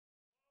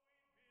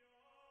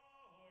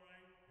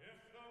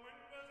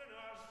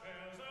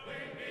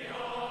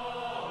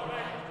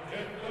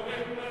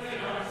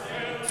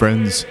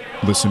Friends,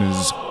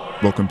 listeners,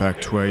 welcome back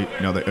to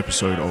another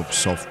episode of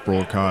Soft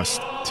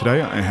Broadcast.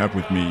 Today I have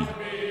with me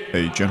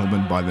a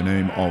gentleman by the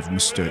name of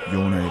Mr.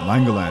 Jorne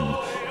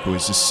Langeland, who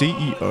is the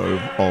CEO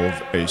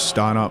of a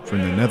startup from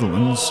the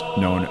Netherlands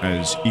known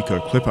as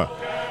EcoClipper.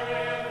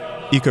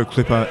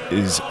 EcoClipper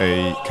is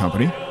a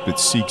company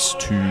that seeks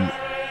to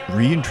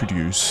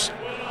reintroduce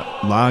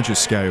larger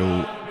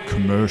scale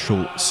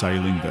commercial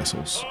sailing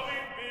vessels.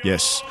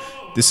 Yes,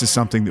 this is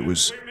something that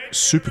was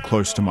super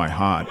close to my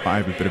heart. I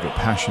have a bit of a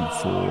passion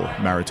for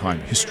maritime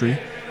history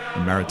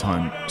and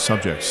maritime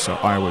subjects, so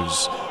I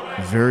was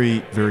very,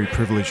 very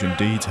privileged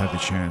indeed to have the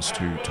chance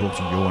to talk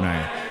to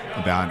Jorne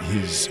about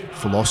his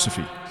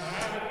philosophy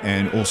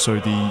and also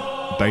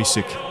the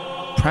basic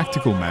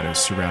practical matters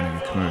surrounding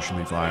a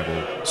commercially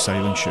viable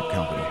sailing ship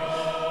company.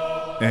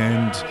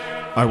 And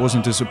I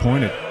wasn't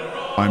disappointed.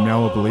 I'm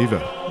now a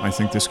believer. I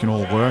think this can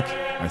all work.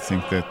 I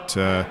think that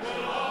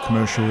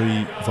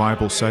commercially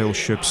viable sail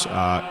ships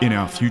are in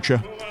our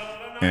future,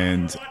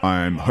 and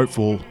I'm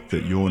hopeful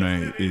that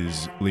Jorne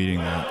is leading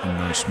that in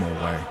no small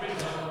way.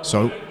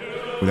 So,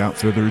 without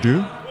further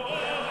ado,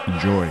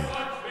 enjoy.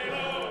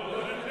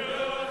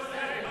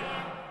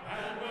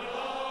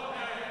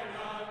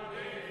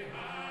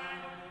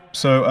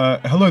 So,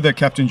 hello there,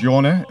 Captain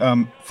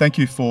Jorne. Thank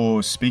you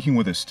for speaking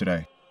with us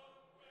today.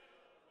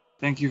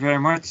 Thank you very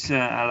much,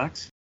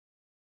 Alex.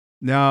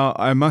 Now,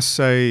 I must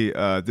say,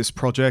 this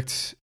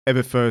project,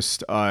 ever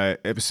since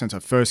I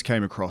first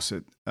came across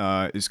it,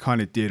 is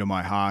kind of dear to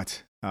my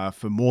heart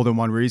for more than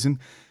one reason.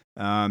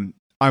 I'm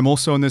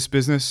also in this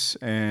business,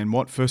 and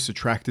what first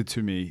attracted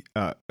to me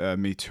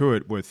to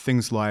it were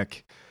things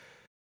like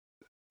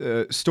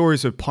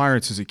stories of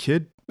pirates as a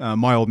kid.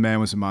 My old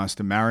man was a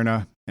master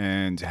mariner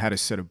and had a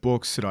set of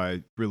books that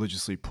I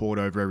religiously pored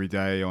over every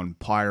day on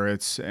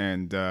pirates.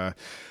 And,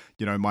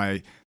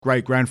 my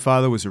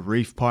great-grandfather was a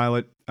reef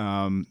pilot.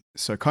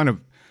 So kind of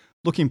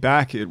looking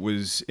back, it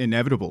was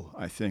inevitable,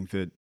 I think,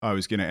 that I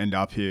was going to end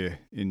up here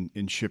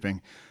in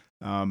shipping.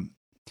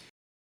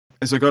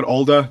 As I got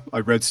older, I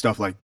read stuff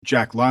like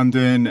Jack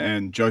London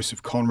and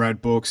Joseph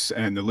Conrad books,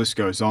 and the list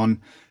goes on.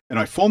 And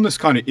I formed this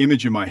kind of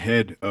image in my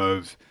head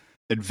of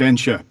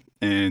adventure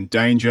and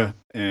danger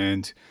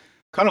and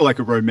kind of like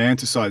a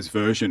romanticized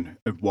version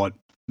of what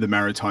the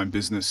maritime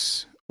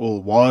business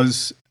all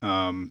was.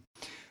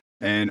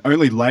 And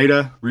only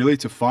later, really,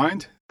 to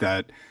find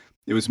that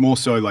it was more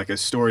so like a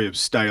story of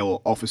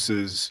stale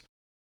offices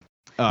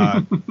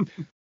in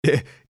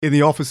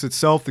the office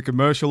itself, the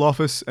commercial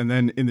office, and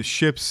then in the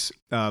ships,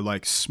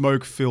 like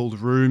smoke-filled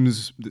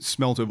rooms that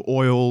smelt of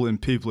oil and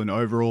people in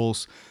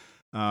overalls.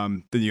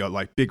 Then you got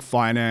like big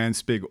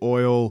finance, big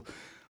oil.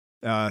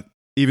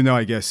 Even though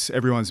I guess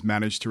everyone's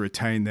managed to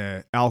retain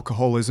their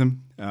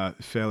alcoholism,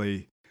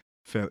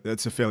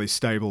 that's a fairly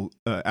stable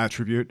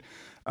attribute.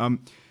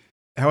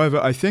 However,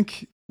 I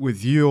think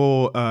with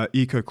your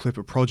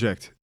EcoClipper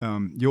project,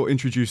 you're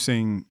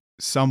introducing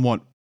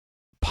somewhat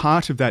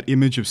part of that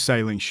image of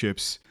sailing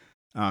ships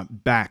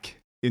back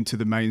into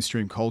the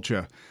mainstream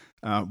culture,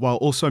 while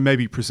also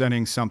maybe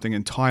presenting something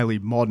entirely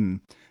modern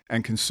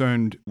and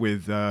concerned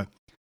with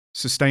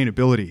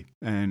sustainability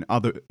and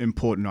other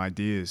important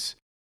ideas.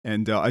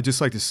 And I'd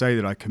just like to say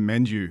that I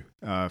commend you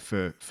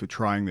for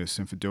trying this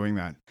and for doing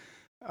that.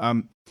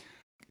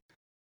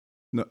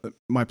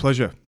 My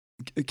pleasure.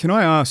 Can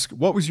I ask,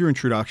 what was your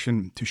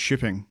introduction to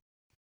shipping,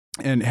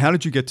 and how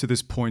did you get to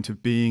this point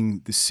of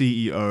being the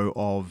CEO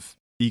of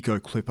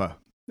EcoClipper,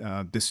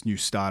 this new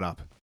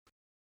startup?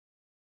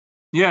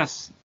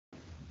 Yes.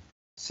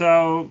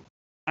 So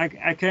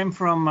I came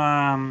from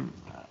a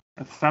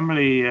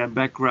family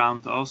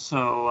background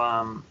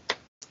also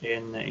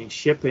in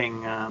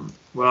shipping.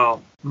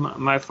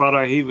 My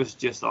father, he was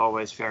just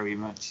always very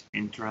much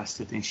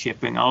interested in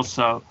shipping.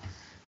 Also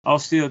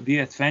the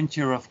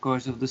adventure, of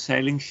course, of the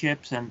sailing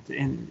ships, and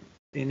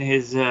in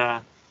his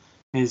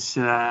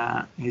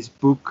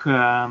book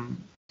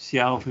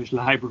shelf, his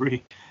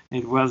library,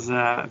 it was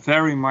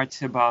very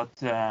much about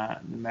the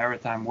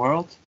maritime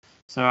world.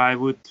 So I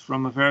would,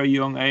 from a very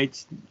young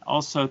age,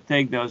 also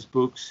take those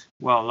books,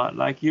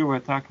 like you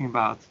were talking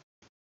about,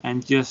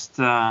 and just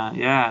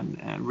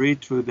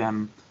read through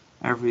them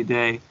every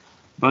day.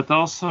 But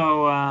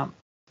also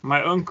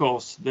my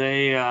uncles,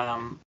 they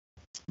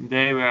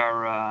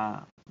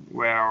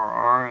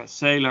were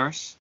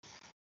sailors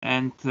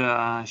and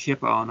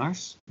ship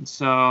owners.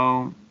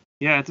 So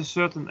at a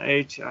certain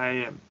age,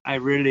 I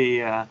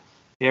really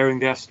hearing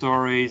their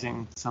stories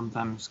and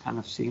sometimes kind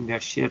of seeing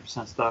their ships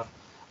and stuff.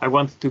 I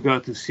wanted to go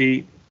to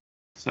sea.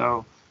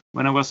 So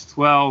when I was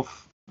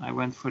 12, I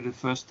went for the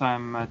first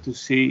time to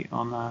sea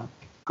on a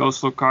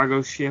coastal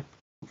cargo ship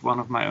of one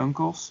of my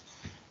uncles,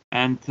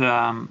 and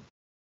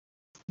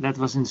that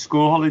was in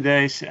school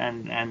holidays,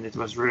 and it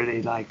was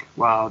really like,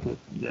 wow,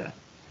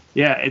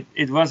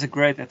 it was a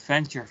great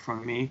adventure for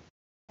me,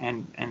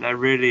 and I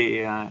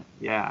really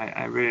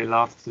I really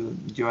loved to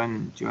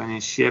join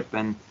his ship,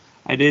 and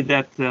I did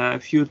that a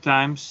few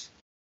times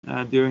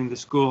during the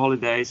school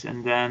holidays,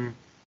 and then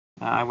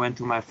I went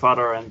to my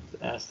father and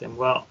asked him,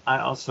 well, I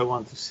also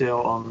want to sail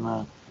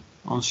on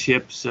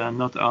ships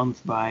not owned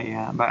by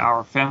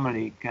our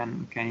family.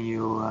 Can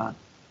you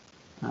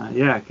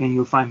can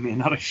you find me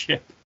another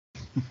ship?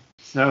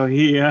 So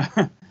he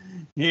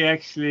he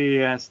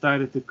actually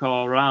started to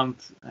call around,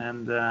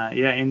 and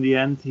in the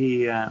end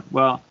he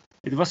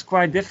it was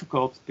quite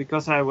difficult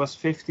because I was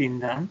 15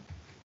 then,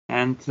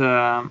 and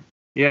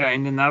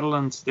in the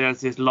Netherlands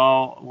there's this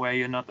law where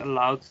you're not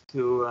allowed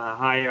to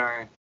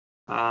hire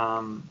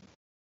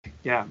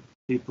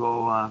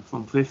people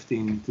from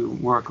 15 to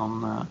work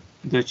on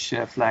Dutch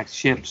flagged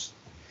ships.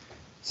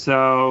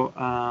 So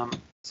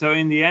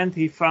in the end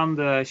he found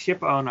a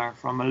ship owner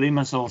from a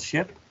Limassol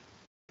ship,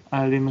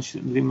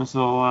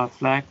 Limassol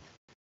flagged,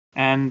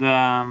 and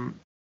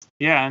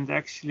and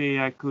actually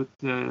I could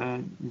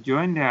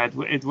join there.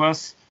 It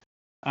was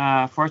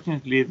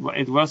fortunately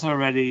it was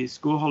already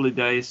school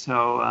holidays,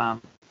 so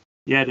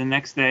the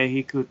next day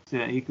he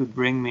could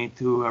bring me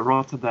to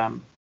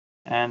Rotterdam,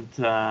 and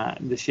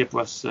the ship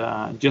was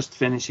just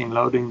finishing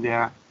loading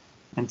there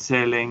and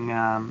sailing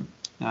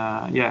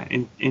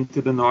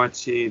into the North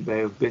Sea,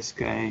 Bay of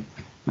Biscay,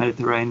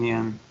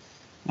 Mediterranean,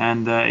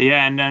 and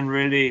and then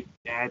really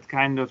it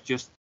kind of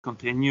just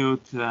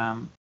continued.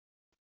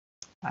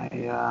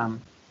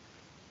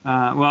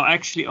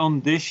 Actually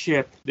on this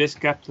ship, this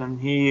captain,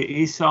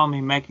 he saw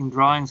me making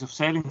drawings of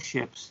sailing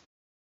ships,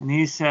 and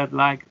he said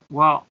like,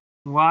 well,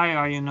 why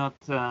are you not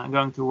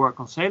going to work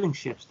on sailing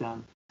ships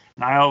then?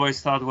 And I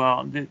always thought,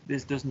 well,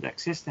 this doesn't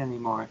exist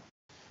anymore.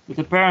 But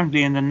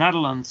apparently in the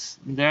Netherlands,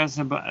 there's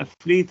a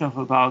fleet of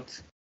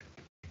about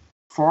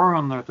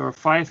 400 or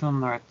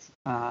 500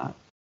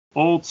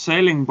 old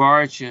sailing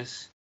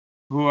barges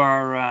who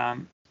are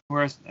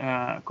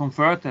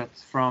converted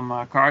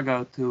from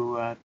cargo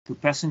to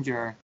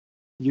passenger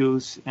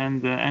use,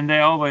 and they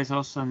always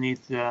also need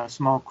a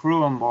small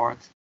crew on board.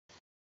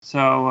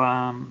 So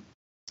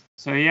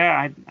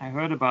I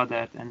heard about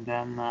that, and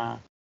then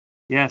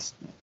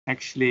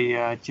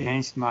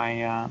changed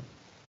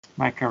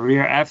my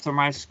career after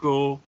my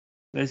school.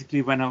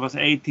 Basically, when I was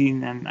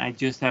 18 and I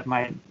just had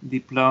my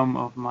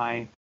diploma of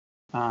my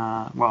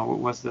what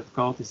was that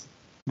called? Is it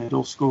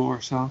middle school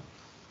or so?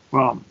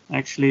 Well,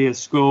 actually, a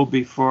school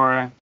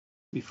before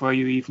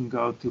you even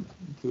go to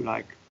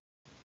like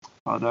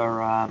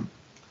other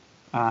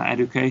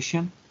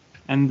education.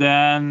 And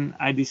then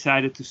I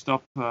decided to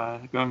stop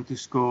going to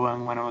school,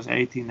 and when I was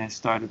 18, I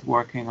started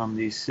working on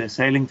these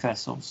sailing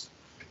vessels.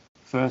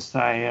 First,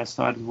 I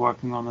started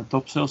working on a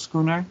topsail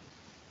schooner,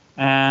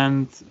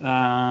 and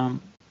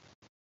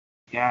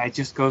it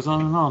just goes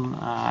on and on.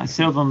 I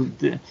sailed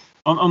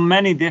on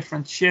many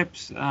different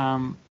ships,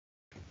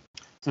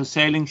 so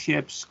sailing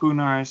ships,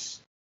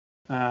 schooners,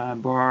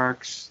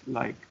 barks.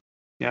 I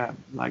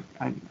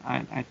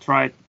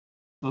tried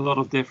a lot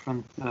of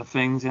different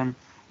things, and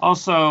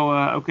also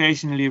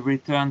occasionally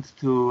returned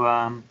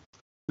to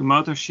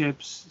motor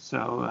ships,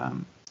 so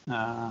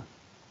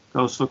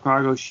coastal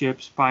cargo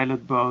ships,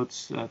 pilot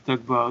boats,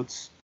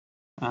 tugboats.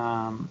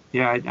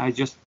 I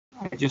just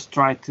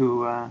tried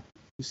to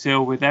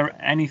sail with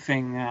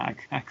anything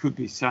I could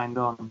be signed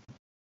on,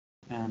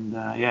 and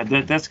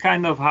that's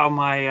kind of how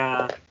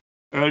my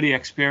early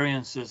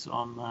experiences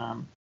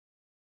on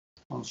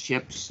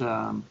ships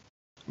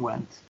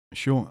went.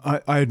 Sure.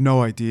 I had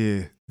no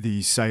idea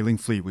the sailing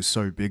fleet was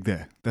so big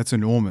there. That's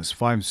enormous.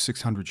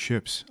 500-600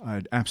 ships. I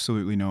had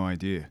absolutely no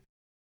idea.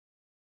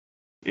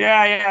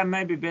 Yeah,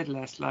 maybe a bit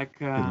less, like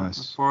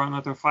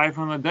 400 or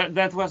 500.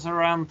 That was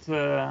around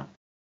 20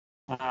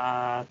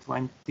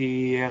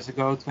 years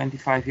ago,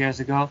 25 years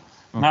ago.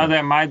 Okay. Now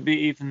there might be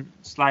even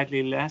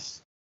slightly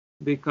less,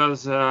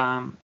 because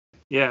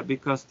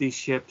these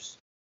ships,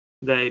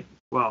 the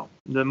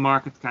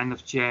market kind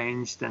of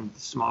changed, and the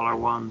smaller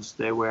ones,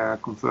 they were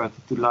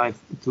converted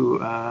to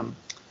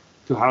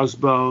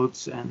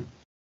houseboats, and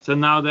so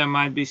now there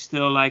might be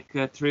still like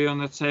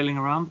 300 sailing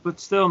around, but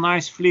still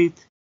nice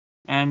fleet.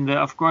 And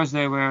of course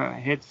they were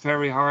hit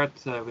very hard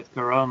with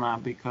Corona,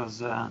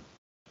 because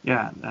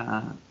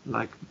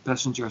like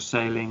passenger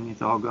sailing,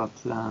 it all got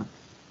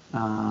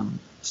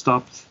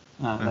stopped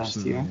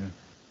last year,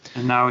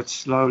 and now it's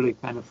slowly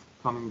kind of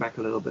coming back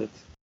a little bit.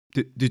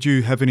 Did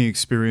you have any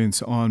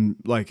experience on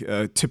like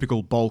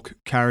typical bulk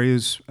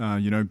carriers,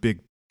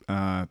 big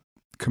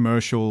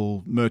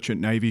commercial merchant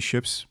navy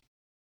ships,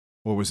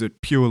 or was it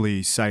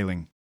purely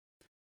sailing?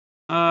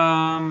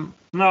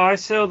 No, I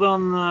sailed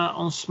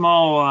on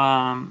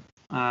small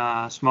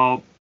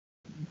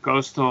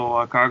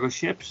coastal cargo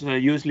ships,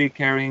 usually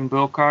carrying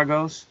bulk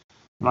cargoes,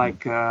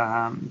 like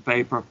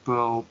paper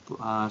pulp,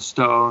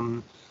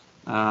 stone,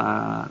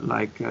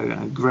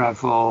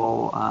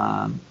 gravel,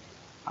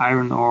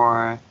 iron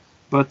ore,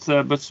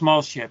 but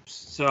small ships.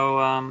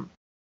 So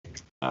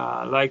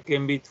like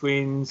in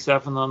between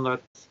 700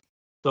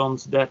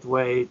 tons dead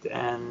weight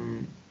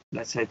and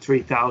let's say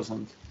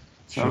 3,000.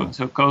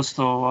 So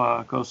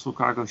coastal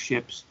cargo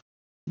ships,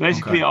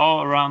 basically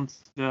all around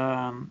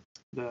the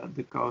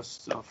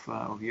coasts of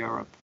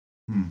Europe.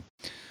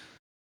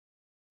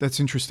 That's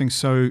interesting.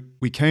 So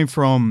we came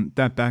from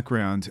that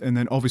background, and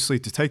then obviously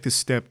to take the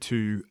step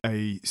to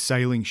a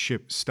sailing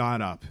ship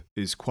startup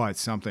is quite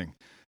something,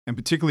 and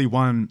particularly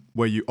one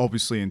where you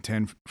obviously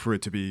intend for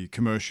it to be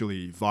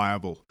commercially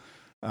viable.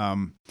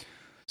 Um,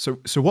 so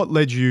what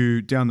led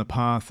you down the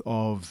path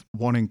of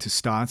wanting to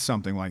start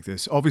something like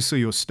this? Obviously,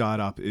 your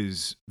startup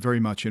is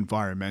very much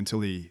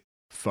environmentally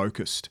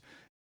focused.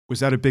 Was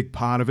that a big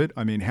part of it?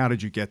 I mean, how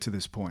did you get to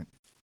this point?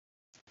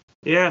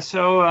 Yeah,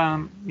 so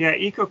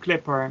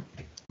EcoClipper,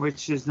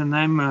 which is the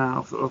name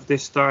of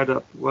this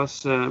startup,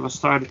 was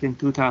started in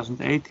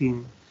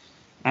 2018,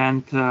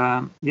 and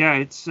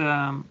it's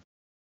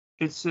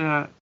it's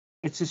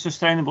a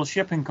sustainable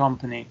shipping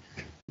company,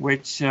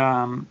 which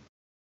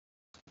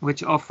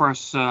which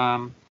offers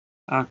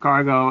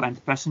cargo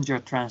and passenger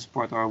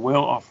transport, or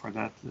will offer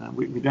that.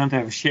 We don't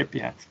have a ship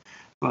yet,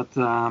 but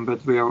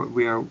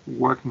we are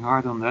working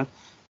hard on that.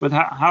 But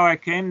how I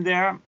came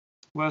there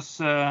was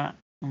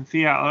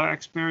via other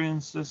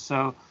experiences.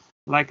 So,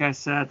 like I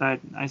said,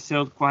 I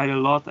sailed quite a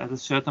lot. At a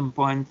certain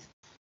point,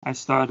 I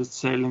started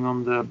sailing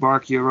on the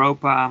bark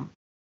Europa,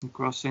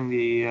 crossing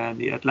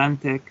the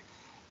Atlantic,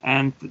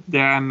 and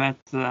there I met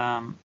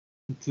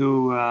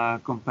two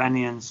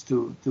companions,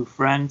 two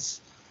friends.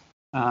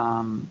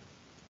 And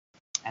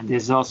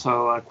this is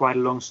also quite a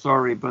long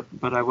story,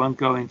 but I won't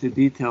go into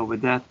detail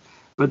with that.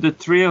 But the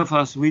three of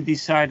us, we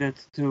decided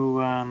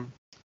to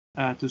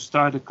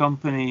start a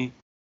company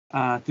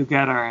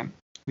together,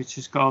 which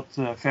is called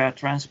Fair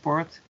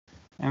Transport,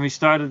 and we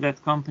started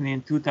that company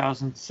in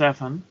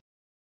 2007,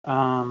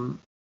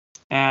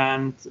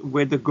 and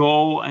with the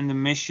goal and the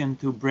mission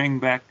to bring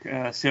back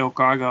sail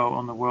cargo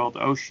on the world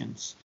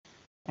oceans.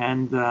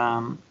 And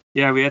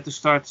we had to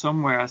start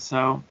somewhere.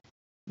 So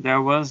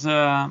there was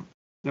an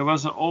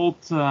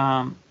old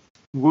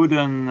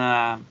wooden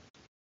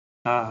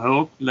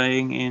hulk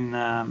laying in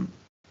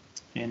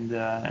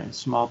the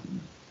small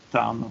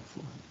town of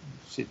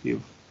city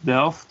of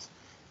Delft,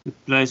 the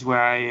place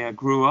where I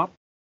grew up.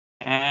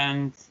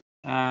 And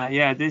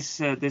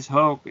this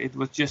hulk, it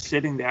was just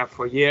sitting there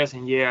for years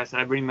and years.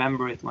 I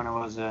remember it when I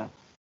was a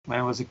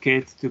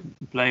kid to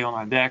play on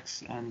our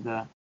decks,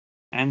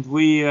 and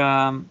we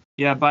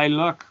by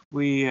luck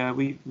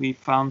we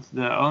found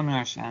the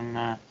owners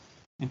and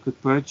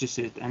could purchase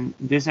it. And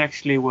this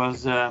actually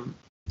was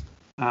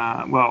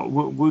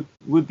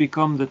would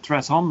become the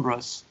Tres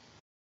Hombres,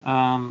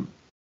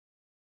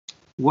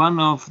 one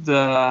of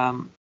the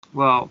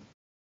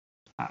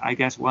I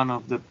guess one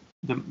of the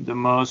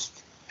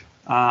most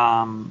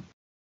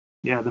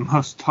the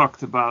most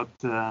talked about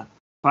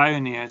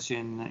pioneers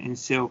in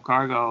sail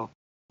cargo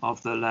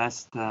of the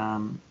last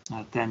 10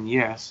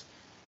 years.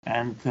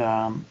 And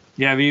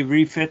we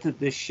refitted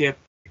this ship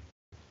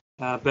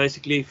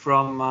basically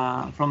from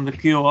the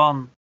keel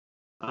on,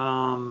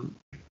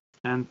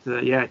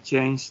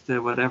 changed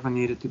whatever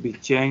needed to be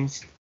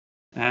changed.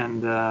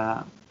 And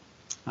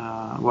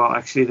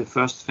actually the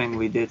first thing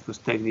we did was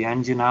take the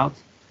engine out,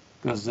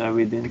 because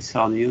we didn't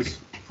sell use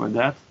for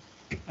that.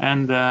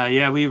 And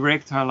we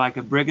rigged her like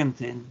a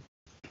brigantine.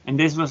 And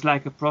this was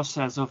like a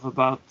process of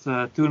about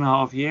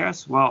 2.5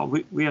 years. Well,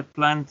 we had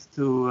planned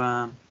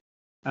to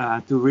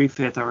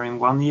refit her in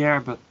 1 year,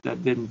 but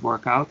that didn't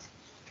work out.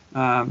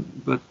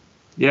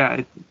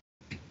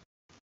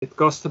 It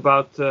cost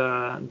about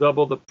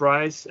double the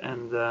price,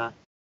 and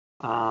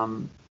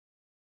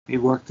we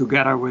worked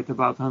together with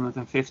about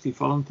 150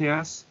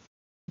 volunteers.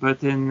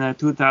 But in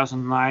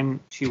 2009,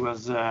 she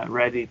was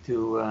ready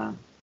to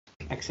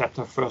accept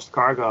her first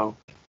cargo,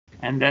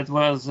 and that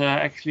was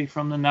actually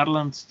from the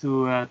Netherlands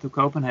to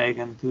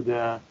Copenhagen, to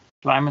the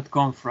climate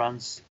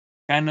conference,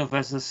 kind of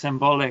as a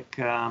symbolic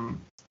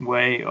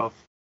way of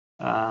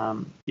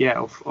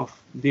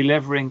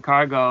delivering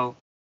cargo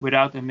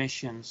without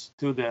emissions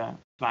to the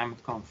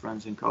climate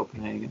conference in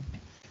Copenhagen.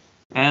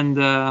 And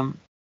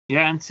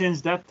and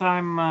since that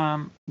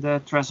time,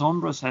 the Tres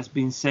Hombres has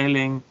been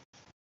sailing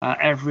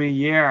every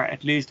year,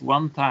 at least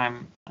one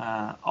time,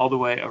 all the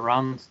way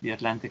around the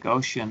Atlantic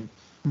Ocean,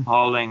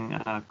 hauling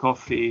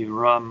coffee,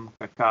 rum,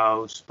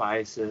 cacao,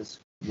 spices,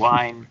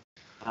 wine,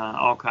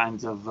 all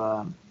kinds of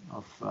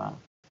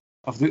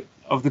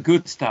the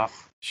good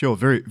stuff. Sure,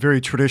 very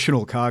very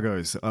traditional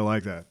cargoes. I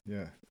like that.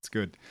 Yeah, it's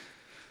good.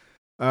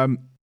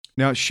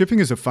 Now, shipping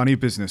is a funny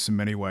business in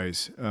many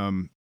ways.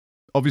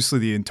 Obviously,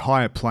 the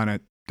entire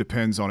planet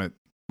depends on it.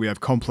 We have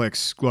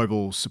complex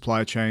global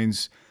supply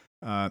chains,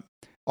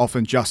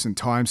 often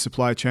just-in-time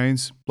supply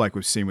chains, like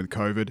we've seen with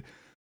COVID.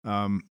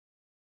 And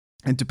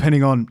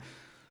depending on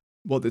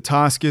what the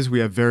task is, we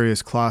have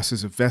various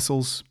classes of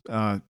vessels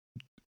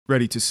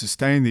ready to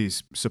sustain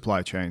these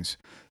supply chains.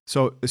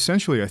 So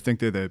essentially, I think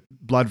they're the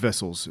blood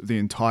vessels of the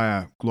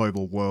entire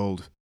global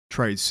world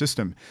trade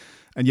system.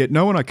 And yet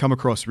no one I come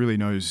across really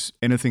knows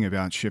anything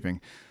about shipping.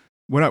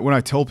 When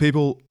I tell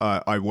people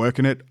I work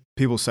in it,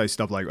 people say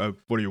stuff like, "Oh,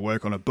 what do you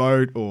work on a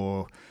boat?"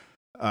 Or,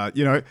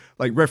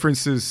 like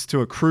references to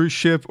a cruise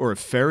ship or a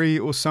ferry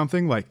or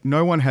something. Like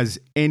no one has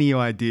any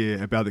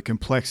idea about the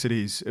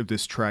complexities of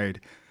this trade.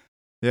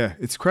 Yeah,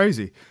 it's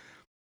crazy.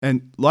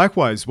 And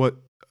likewise, what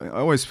I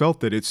always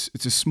felt that it's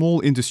a small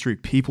industry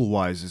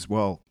people-wise as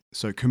well.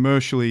 So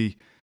commercially,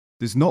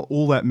 there's not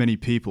all that many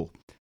people,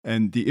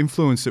 and the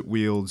influence it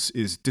wields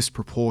is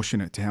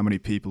disproportionate to how many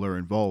people are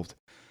involved.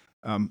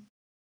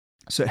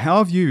 So how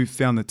have you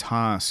found the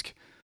task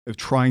of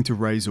trying to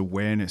raise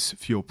awareness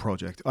for your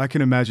project? I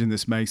can imagine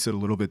this makes it a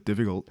little bit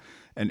difficult.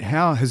 And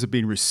how has it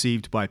been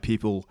received by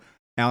people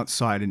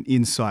outside and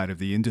inside of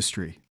the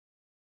industry?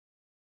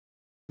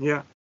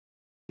 Yeah,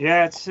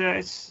 yeah,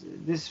 it's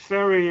this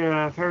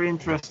very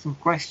interesting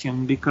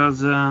question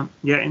because in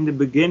the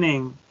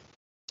beginning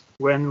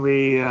when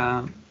we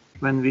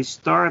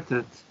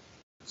started,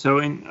 so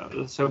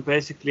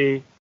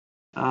basically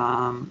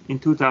in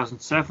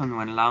 2007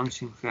 when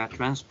launching Fair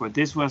Transport,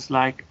 this was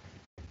like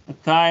a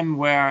time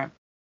where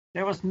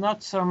there was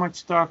not so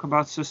much talk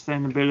about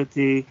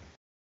sustainability.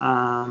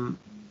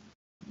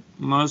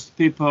 Most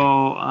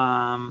people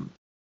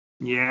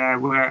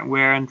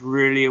weren't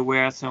really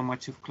aware so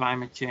much of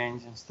climate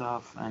change and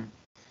stuff, and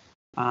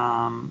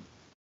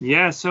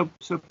so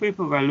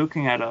people were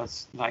looking at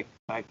us like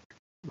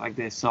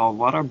they saw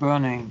water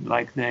burning,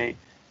 like they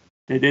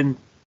didn't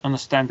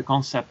understand the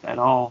concept at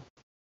all.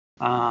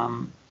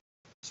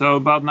 So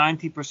about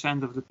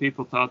 90% of the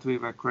people thought we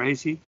were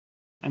crazy,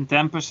 and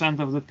 10%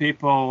 of the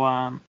people,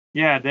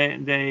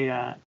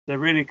 they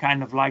really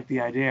kind of liked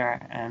the idea,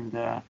 and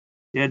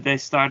they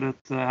started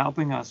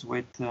helping us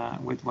with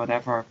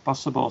whatever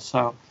possible.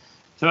 So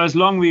as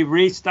long we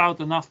reached out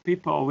enough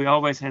people, we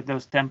always had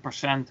those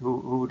 10%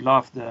 who would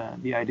love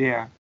the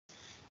idea,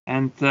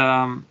 and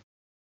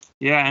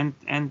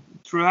and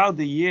throughout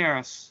the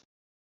years,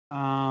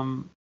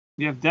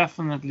 we have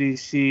definitely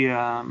see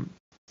a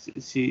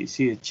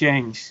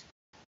change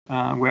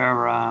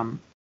where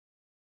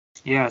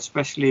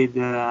especially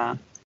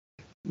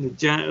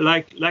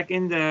like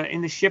in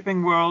the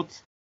shipping world,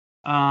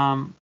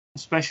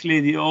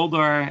 especially the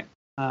older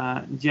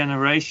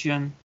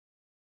generation,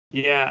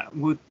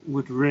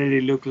 would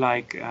really look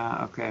like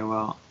okay,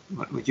 well,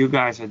 what you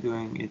guys are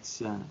doing,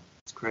 it's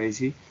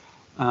crazy,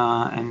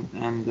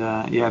 and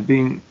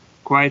being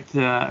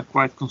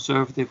quite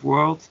conservative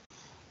world,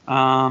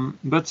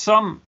 but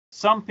some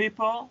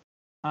people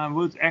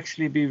would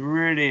actually be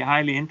really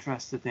highly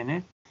interested in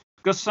it,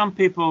 because some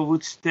people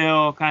would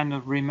still kind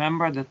of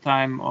remember the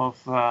time of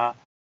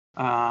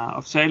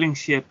sailing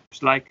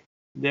ships, like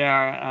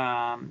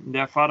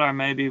their father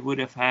maybe would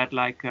have had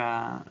like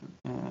a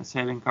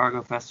sailing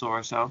cargo vessel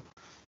or so.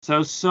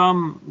 So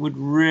some would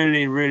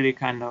really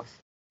kind of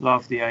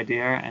love the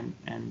idea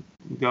and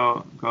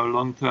go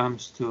long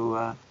terms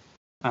to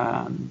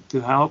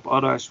help.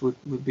 Others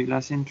would be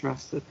less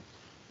interested.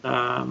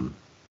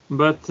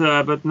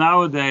 But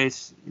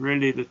nowadays,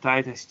 really, the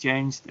tide has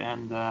changed,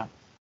 and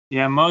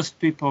most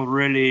people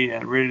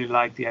really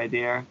like the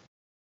idea.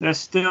 There's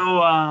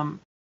still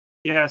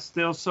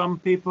still some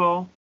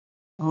people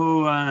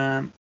who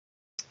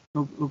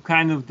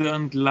kind of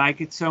don't like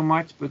it so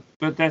much,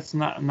 but that's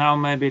not now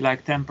maybe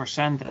like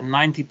 10%, and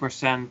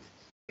 90%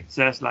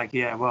 says like,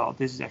 well,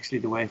 this is actually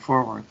the way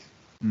forward.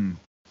 Well,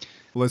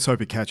 let's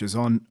hope it catches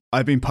on.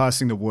 I've been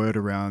passing the word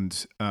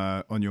around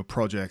on your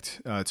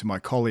project to my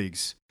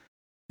colleagues,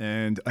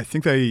 and I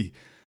think they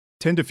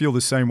tend to feel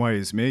the same way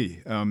as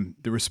me.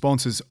 The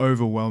response is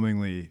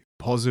overwhelmingly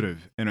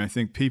positive, and I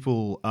think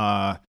people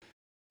are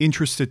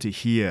interested to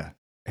hear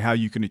how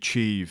you can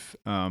achieve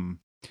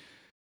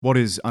what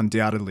is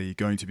undoubtedly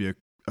going to be a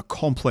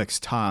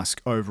complex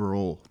task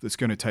overall that's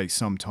going to take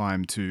some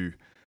time to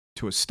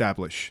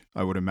establish,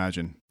 I would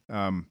imagine.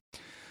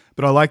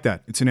 But I like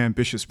that. It's an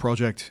ambitious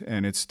project,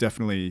 and it's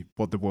definitely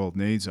what the world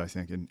needs, I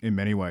think, in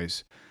many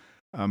ways.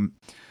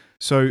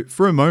 So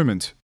for a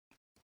moment,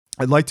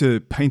 I'd like to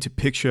paint a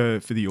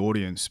picture for the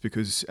audience,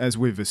 because as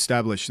we've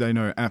established, they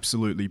know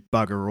absolutely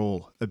bugger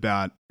all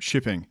about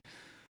shipping.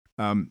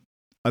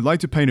 I'd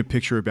like to paint a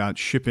picture about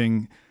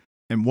shipping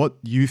and what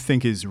you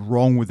think is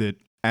wrong with it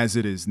as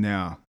it is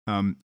now.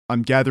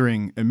 I'm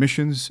gathering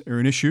emissions are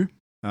an issue.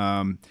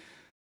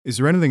 Is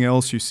there anything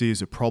else you see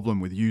as a problem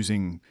with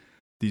using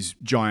these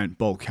giant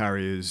bulk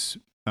carriers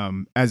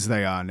as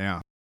they are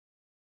now?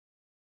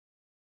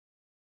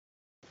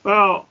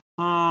 Well,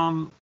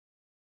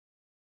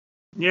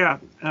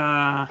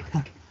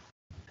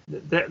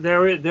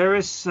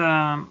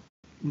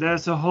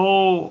 there's a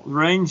whole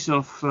range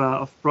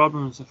of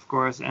problems, of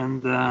course,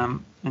 and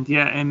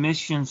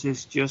emissions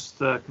is just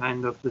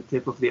kind of the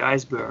tip of the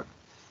iceberg.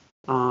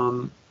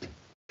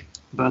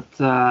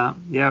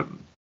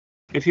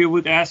 If you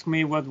would ask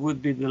me what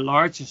would be the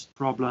largest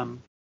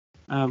problem,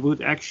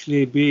 would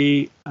actually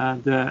be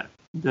the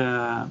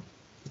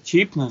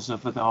cheapness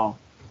of it all,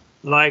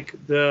 like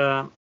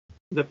the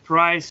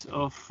price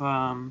of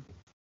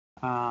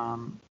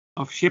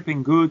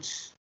shipping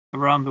goods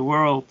around the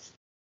world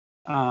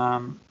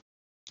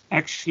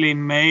actually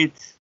made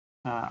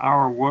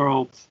our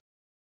world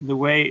the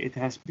way it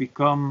has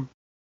become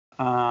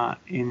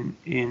in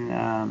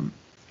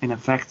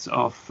effects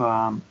of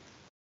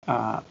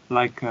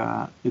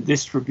the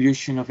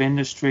distribution of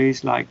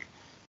industries, like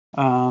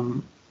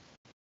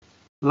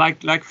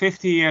like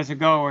 50 years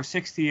ago or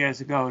 60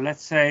 years ago,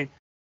 let's say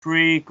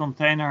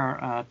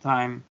pre-container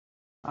time.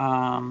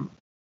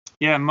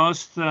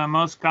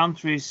 Most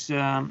countries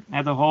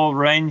had a whole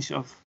range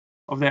of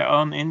their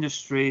own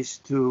industries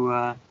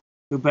to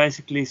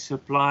basically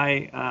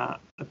supply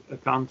a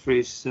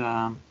country's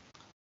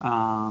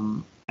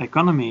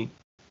economy.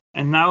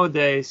 And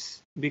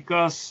nowadays,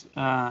 because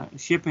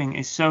shipping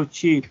is so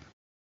cheap,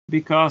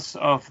 because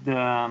of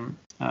the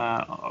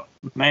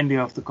mainly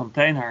of the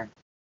container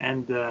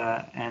and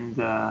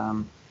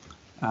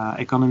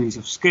economies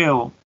of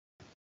scale,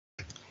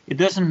 it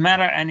doesn't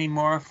matter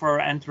anymore for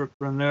an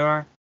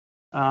entrepreneur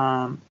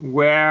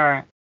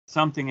where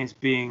something is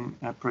being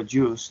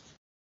produced,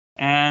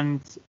 and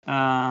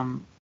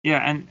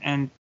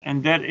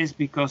that is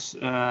because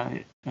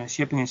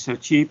shipping is so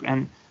cheap.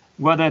 And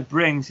what that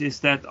brings is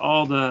that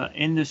all the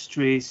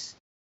industries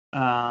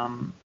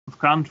of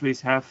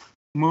countries have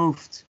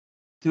moved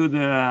to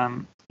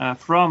the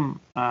from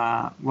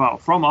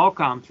all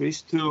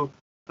countries to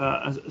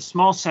a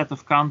small set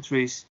of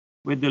countries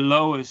with the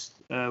lowest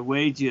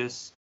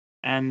wages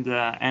and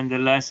the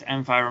less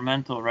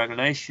environmental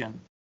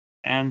regulation,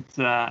 and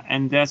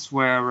that's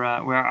where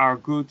our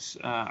goods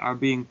are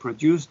being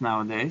produced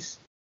nowadays,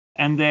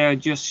 and they are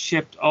just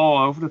shipped all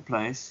over the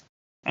place.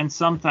 And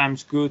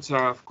sometimes goods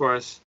are, of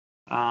course,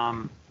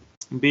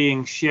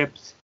 being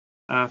shipped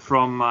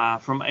from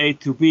A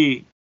to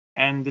B,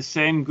 and the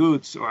same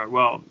goods, or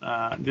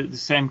the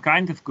same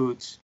kind of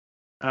goods,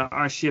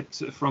 are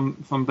shipped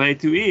from B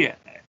to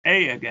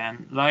A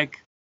again.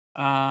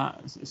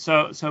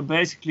 So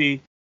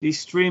basically, these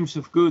streams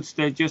of goods,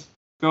 they just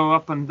go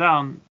up and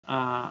down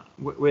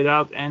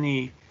without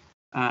any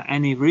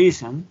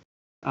reason,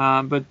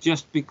 but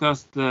just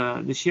because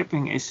the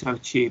shipping is so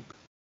cheap.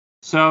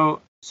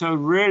 So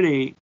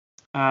really,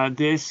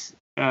 this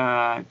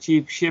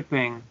cheap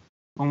shipping,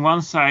 on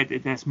one side,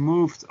 it has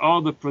moved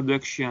all the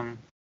production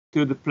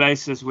to the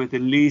places with the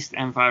least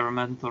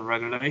environmental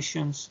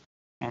regulations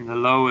and the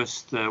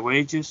lowest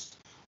wages.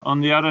 On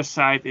the other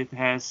side, it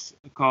has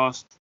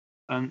caused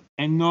an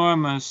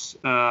enormous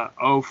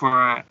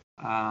over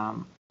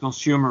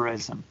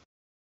consumerism,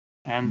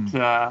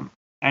 and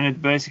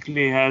it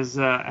basically has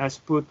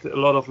put a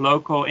lot of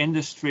local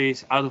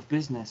industries out of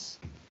business.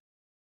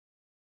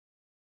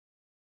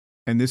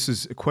 And this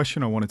is a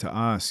question I wanted to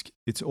ask.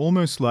 It's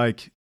almost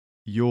like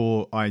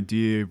your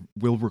idea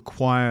will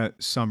require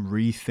some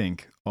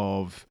rethink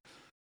of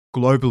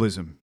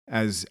globalism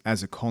as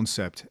a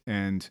concept,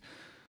 and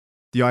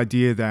the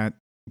idea that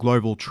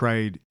global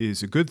trade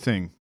is a good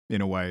thing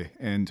in a way.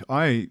 And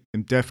I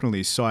am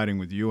definitely siding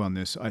with you on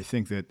this. I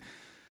think that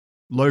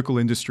local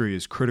industry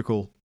is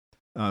critical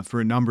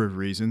for a number of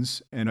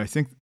reasons. And I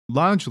think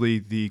largely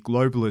the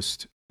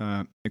globalist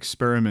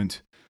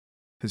experiment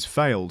has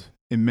failed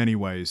in many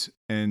ways.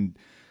 And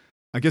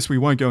I guess we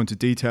won't go into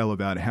detail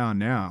about how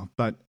now,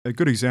 but a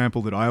good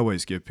example that I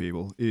always give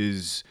people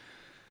is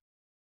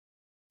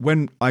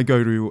when I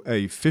go to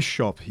a fish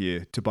shop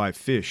here to buy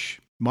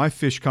fish, my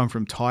fish come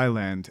from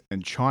Thailand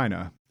and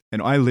China,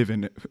 and I live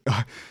in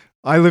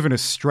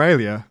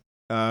Australia.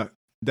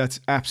 That's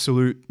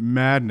absolute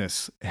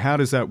madness. How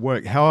does that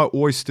work? How are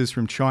oysters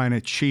from China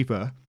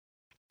cheaper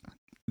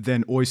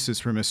than oysters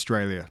from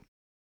Australia?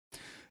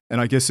 And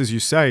I guess, as you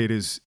say,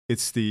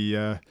 it's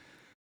the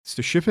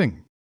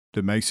shipping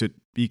that makes it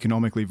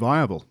economically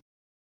viable.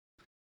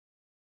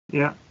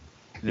 Yeah.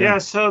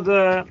 So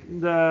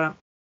the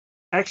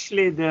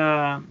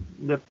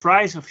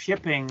price of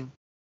shipping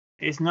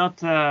is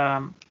not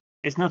a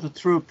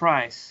true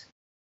price.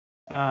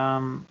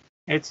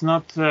 It's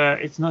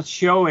not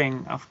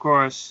showing, of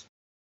course,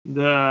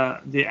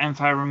 the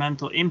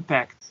environmental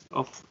impact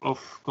of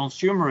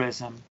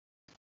consumerism.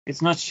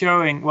 It's not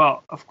showing.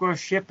 Well, of course,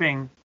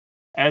 shipping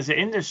as an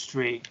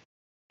industry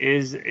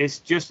is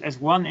just as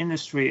one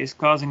industry is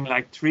causing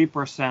like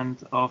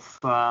 3% of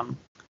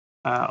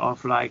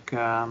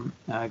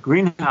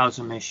greenhouse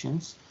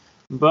emissions,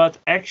 but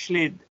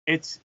actually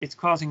it's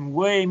causing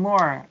way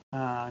more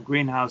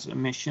greenhouse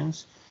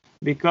emissions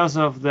because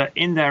of the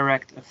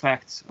indirect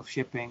effects of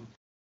shipping,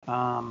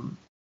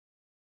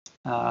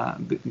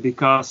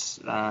 because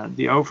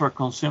the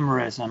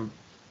over-consumerism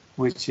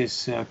which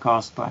is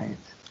caused by it.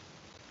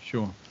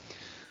 Sure.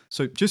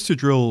 So just to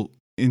drill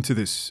into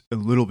this a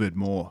little bit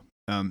more,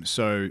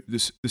 so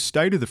the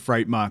state of the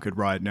freight market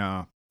right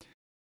now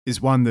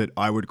is one that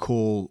I would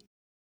call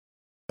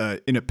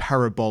in a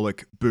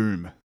parabolic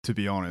boom, to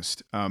be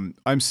honest.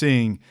 I'm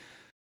seeing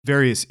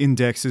various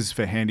indexes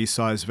for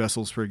handy-sized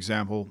vessels, for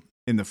example,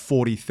 in the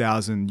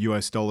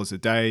 $40,000 a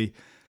day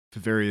for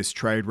various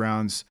trade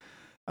rounds.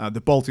 The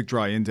Baltic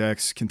Dry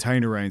Index,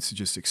 container rates are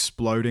just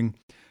exploding.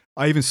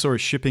 I even saw a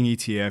shipping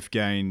ETF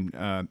gain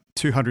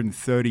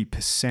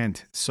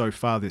 230% so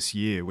far this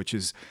year, which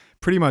is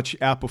pretty much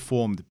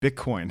outperformed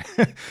Bitcoin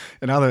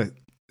and other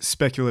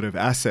speculative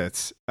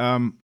assets.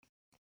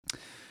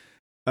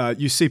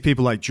 You see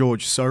people like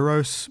George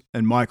Soros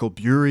and Michael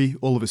Burry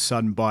all of a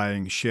sudden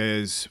buying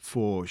shares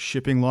for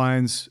shipping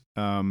lines,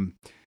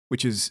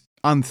 which is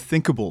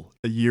unthinkable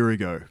a year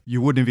ago.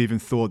 You wouldn't have even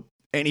thought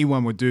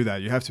anyone would do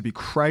that. You have to be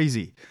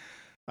crazy.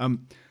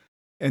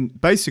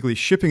 And basically,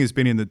 shipping has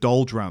been in the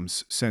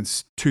doldrums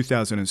since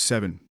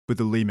 2007 with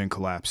the Lehman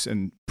collapse.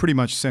 And pretty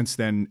much since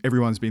then,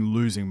 everyone's been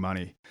losing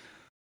money.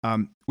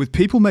 With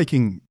people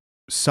making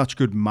such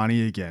good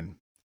money again,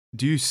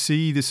 do you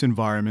see this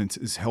environment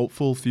as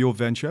helpful for your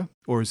venture,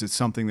 or is it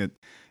something that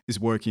is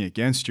working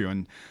against you?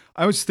 And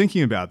I was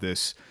thinking about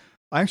this.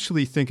 I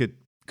actually think it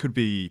could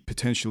be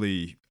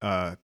potentially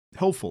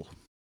helpful,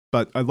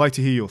 but I'd like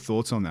to hear your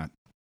thoughts on that.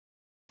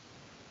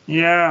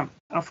 Yeah,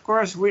 of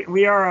course,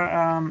 we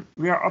are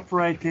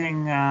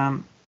operating a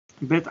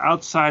bit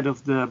outside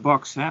of the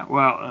box.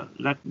 Well,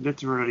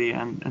 literally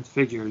and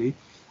figuratively.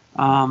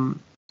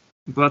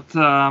 But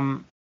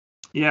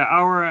yeah,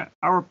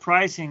 our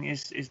pricing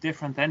is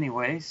different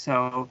anyway.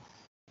 So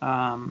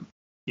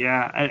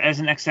yeah, as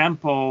an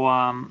example,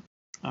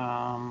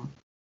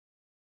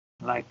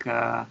 like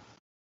a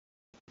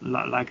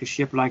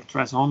ship like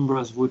Tres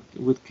Hombres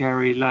would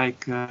carry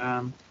like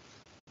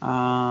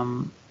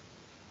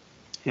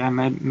yeah,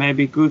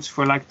 maybe goods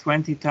for like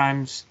 20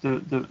 times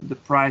the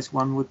price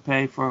one would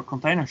pay for a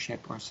container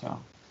ship or so.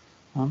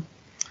 Sure.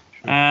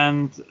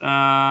 And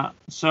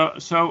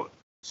so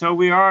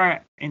we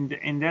are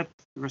in that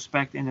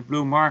respect in the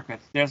blue market.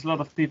 There's a lot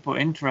of people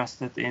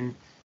interested in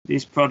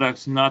these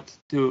products, not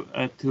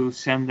to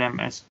send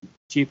them as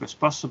cheap as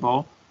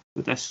possible,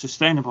 but as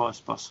sustainable as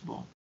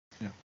possible.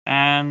 Yeah.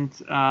 And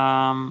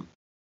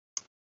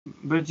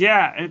but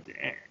yeah,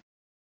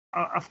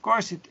 of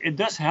course it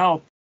does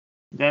help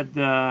that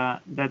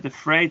the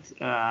freight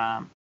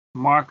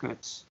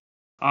markets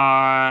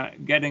are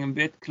getting a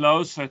bit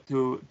closer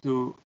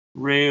to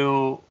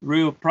real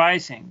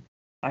pricing,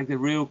 like the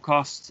real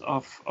costs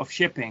of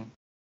shipping.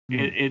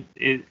 It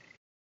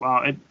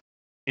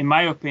in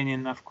my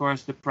opinion, of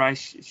course, the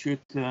price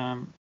should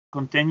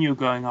continue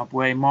going up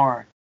way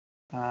more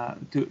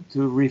to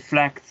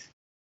reflect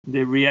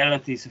the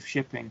realities of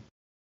shipping.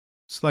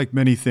 It's like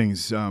many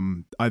things.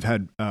 I've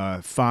had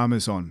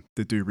farmers on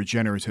that do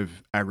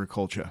regenerative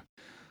agriculture,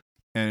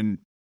 and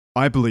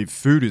I believe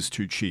food is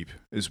too cheap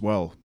as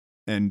well.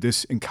 And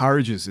this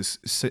encourages this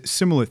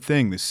similar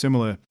thing, this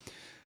similar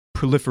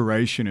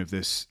proliferation of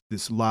this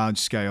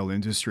large-scale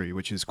industry,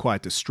 which is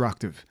quite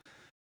destructive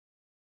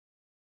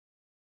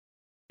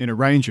in a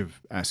range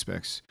of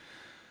aspects.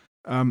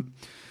 Pardon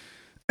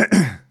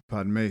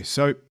me.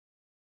 So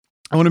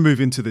I want to move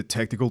into the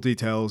technical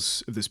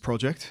details of this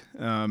project.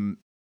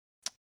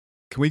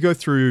 Can we go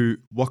through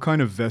what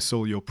kind of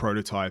vessel your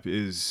prototype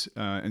is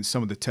and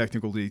some of the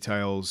technical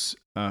details,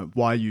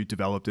 why you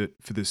developed it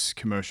for this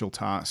commercial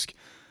task?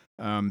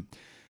 And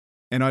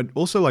I'd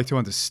also like to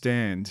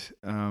understand,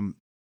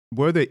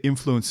 were there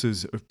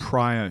influences of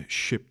prior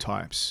ship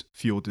types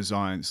for your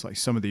designs, like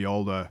some of the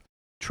older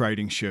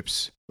trading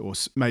ships or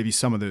maybe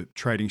some of the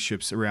trading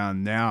ships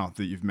around now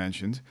that you've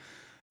mentioned?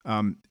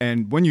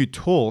 And when you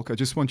talk, I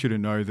just want you to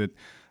know that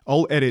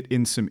I'll edit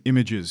in some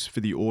images for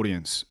the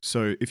audience.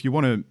 So if you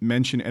want to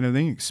mention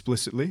anything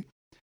explicitly,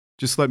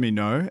 just let me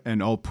know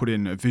and I'll put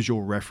in a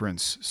visual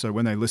reference. So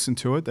when they listen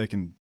to it, they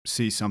can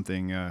see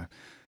something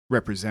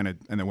represented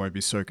and they won't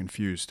be so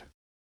confused.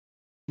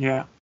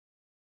 Yeah.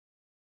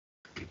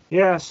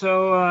 Yeah.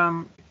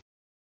 So,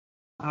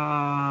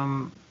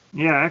 yeah,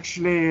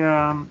 actually,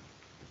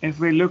 if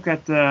we look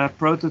at the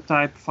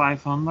prototype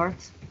 500,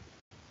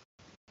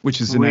 which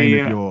is the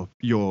name of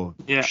your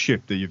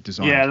ship that you've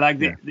designed. Yeah, like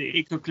the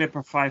Eco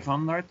Clipper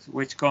 500,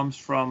 which comes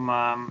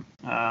from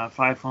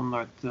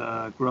 500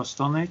 gross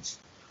tonnage,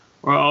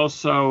 or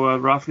also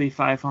roughly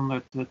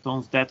 500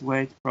 tons dead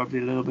weight, probably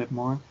a little bit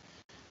more.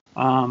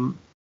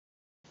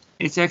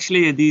 It's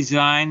actually a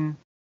design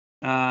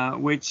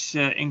which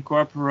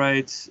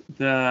incorporates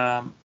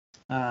the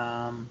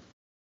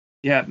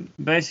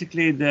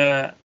basically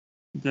the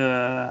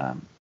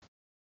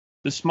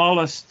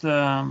smallest.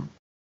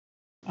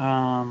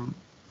 The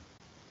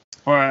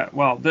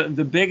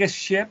biggest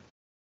ship,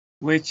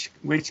 which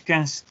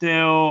can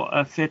still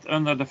fit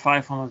under the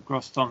 500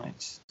 gross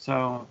tonnage.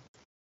 So,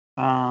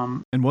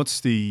 and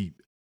what's the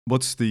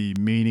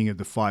meaning of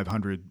the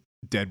 500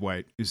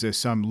 deadweight? Is there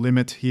some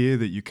limit here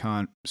that you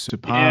can't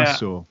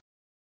surpass, or?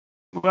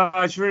 Well,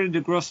 it's really the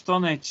gross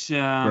tonnage,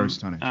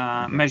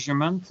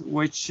 measurement,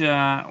 which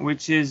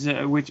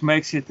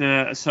makes it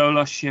a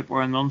SOLAS ship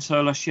or a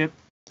non-SOLAS ship.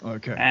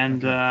 Okay.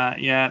 And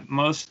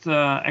most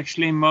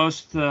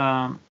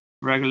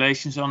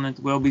regulations on it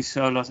will be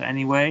SOLAS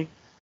anyway,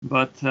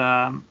 but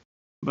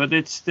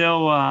it's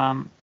still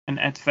an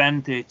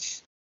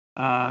advantage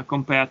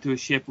compared to a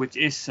ship which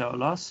is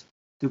SOLAS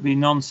to be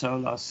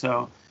non-SOLAS.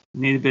 So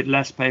you need a bit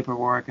less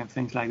paperwork and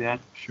things like that.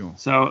 Sure.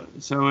 So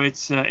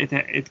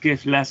it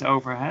gives less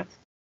overhead.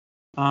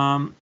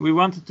 We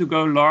wanted to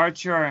go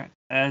larger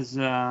as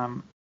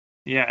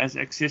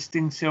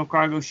existing sail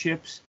cargo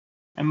ships.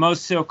 And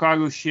most sail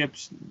cargo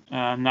ships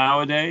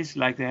nowadays,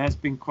 like there has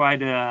been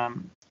quite a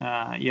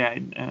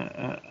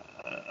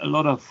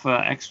lot of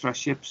extra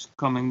ships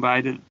coming by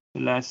the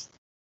last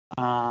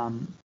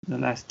 10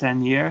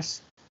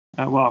 years.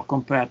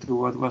 Compared to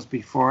what was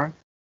before,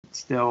 it's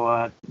still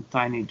a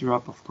tiny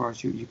drop. Of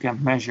course, you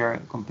can't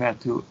measure compared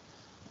to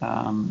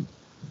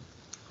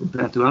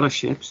other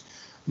ships,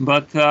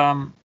 but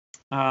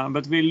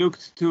we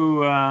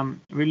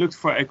looked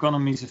for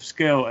economies of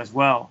scale as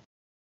well.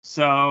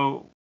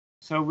 So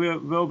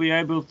we'll be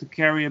able to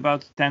carry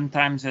about 10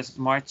 times as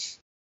much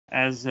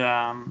as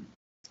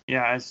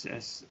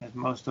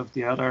most of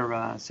the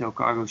other sail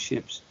cargo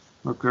ships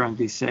we're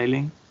currently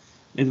sailing.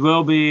 It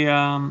will be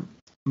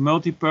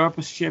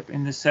multi-purpose ship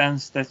in the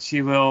sense that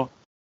she will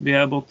be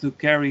able to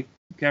carry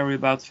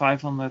about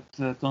 500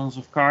 tons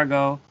of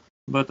cargo,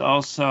 but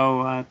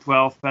also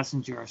 12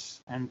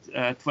 passengers, and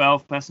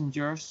 12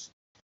 passengers,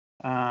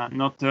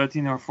 not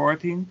 13 or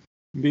 14,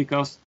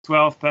 because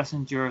 12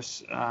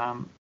 passengers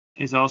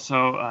is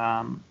also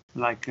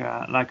like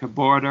a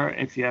border.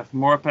 If you have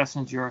more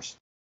passengers,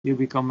 you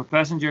become a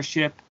passenger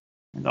ship,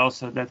 and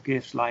also that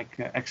gives like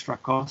extra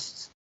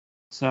costs.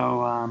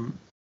 So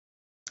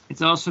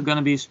it's also going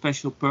to be a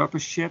special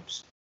purpose ship,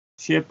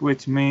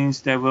 which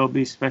means there will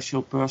be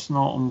special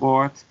personnel on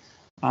board,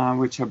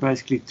 which are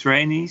basically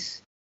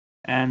trainees,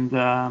 and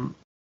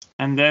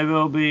they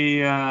will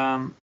be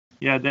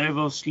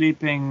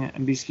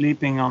be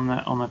sleeping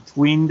on a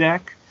tween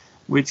deck,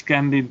 which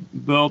can be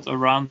built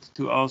around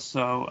to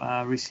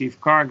also receive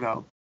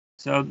cargo.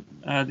 So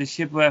the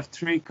ship will have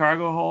 3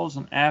 cargo holds: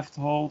 an aft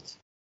hold,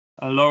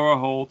 a lower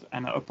hold,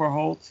 and an upper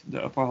hold.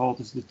 The upper hold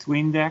is the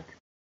tween deck,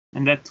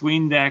 and that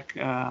tween deck,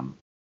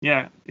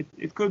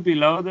 it could be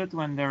loaded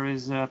when there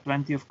is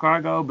plenty of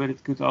cargo, but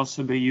it could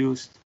also be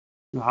used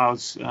to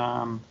house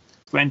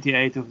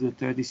 28 of the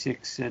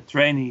 36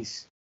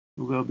 trainees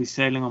who will be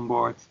sailing on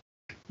board.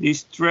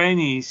 These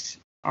trainees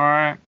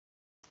are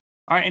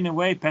in a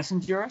way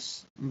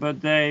passengers,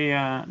 but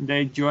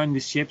they join the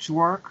ship's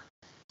work.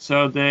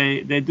 So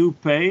they do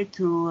pay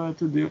to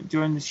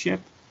join the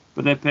ship,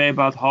 but they pay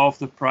about half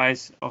the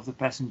price of the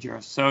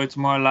passengers. So it's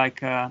more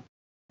like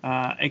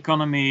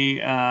economy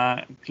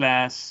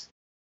class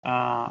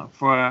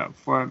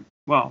for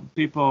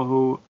people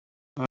who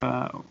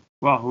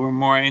are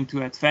more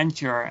into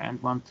adventure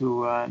and want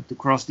to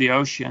cross the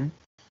ocean,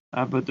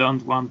 but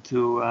don't want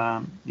to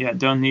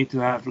don't need to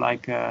have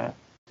like a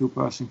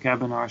 2-person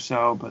cabin or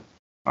so, but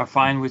are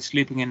fine with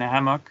sleeping in a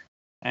hammock.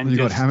 And you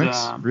got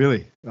hammocks?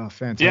 Really? Oh,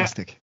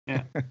 fantastic.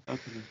 Yeah,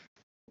 totally.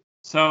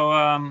 So,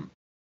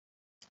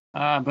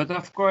 but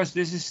of course,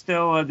 this is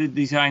still the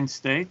design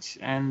stage,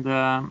 and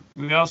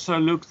we also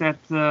looked at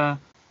the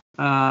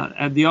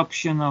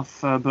option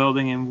of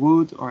building in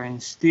wood or in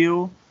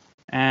steel,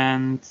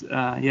 and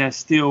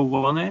steel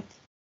won it.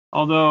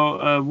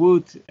 Although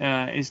wood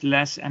is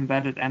less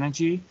embedded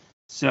energy,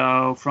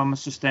 so from a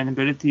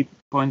sustainability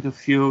point of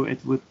view,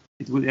 it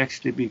would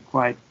actually be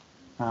quite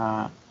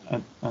a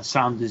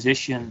sound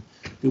decision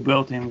to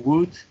build in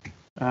wood.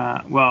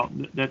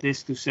 That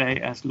is to say,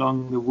 as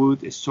long as the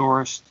wood is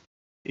sourced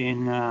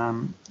in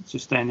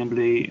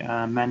sustainably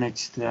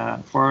managed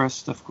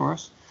forest, of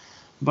course.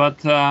 But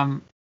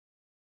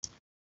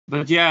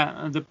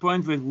the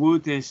point with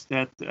wood is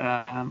that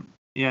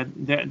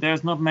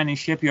there's not many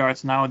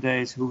shipyards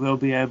nowadays who will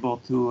be able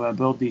to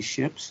build these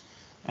ships,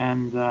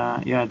 and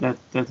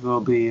that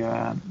will be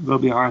a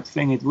hard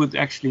thing. It would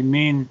actually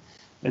mean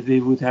that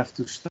we would have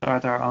to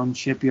start our own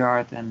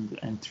shipyard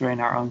and train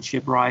our own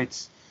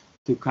shipwrights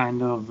to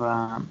kind of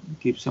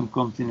keep some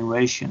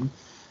continuation.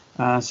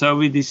 So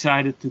we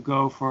decided to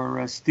go for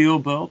a steel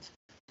build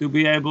to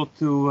be able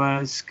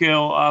to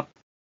scale up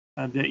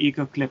the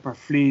Eco-Clipper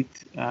fleet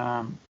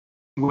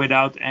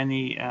without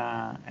any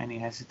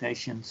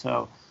hesitation.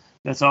 So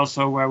that's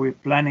also where we're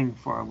planning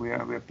for.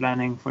 We're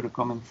planning for the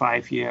coming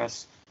 5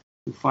 years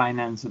to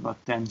finance about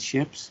 10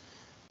 ships,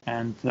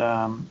 and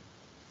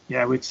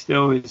which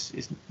still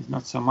is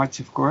not so much,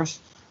 of course,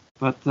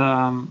 but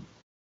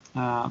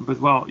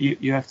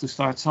you have to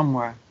start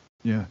somewhere.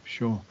 Yeah,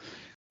 sure.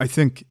 I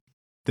think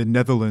the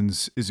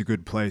Netherlands is a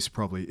good place,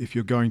 probably, if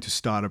you're going to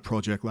start a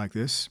project like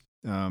this.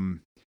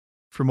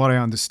 From what I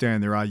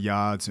understand, there are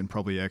yards and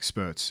probably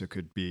experts that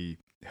could be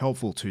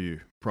helpful to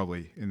you,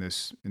 probably, in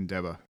this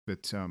endeavor.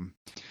 But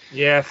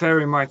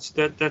very much.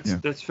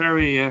 That's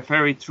very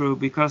very true.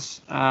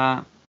 Because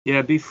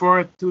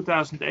before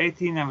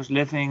 2018, I was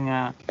living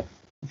a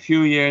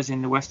few years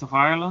in the west of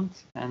Ireland,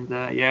 and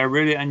I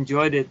really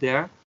enjoyed it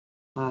there,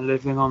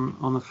 living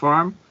on a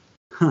farm.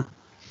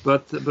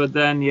 But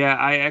then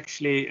I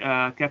actually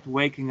kept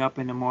waking up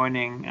in the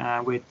morning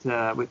with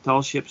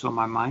tall ships on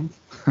my mind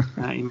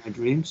in my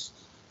dreams.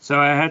 So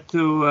I had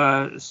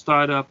to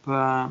start up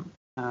a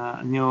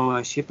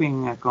new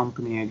shipping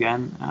company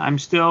again. I'm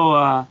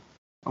still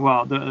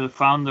the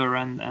founder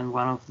and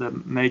one of the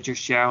major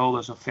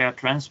shareholders of Fair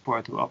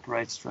Transport, who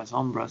operates Tres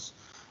Ombres.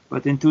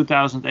 But in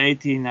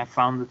 2018, I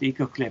founded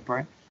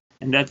Eco-Clipper,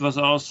 and that was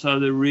also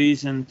the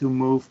reason to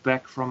move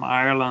back from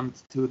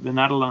Ireland to the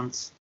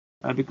Netherlands,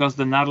 because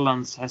the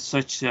Netherlands has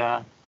such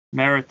a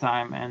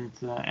maritime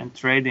and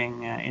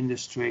trading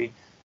industry.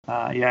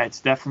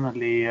 It's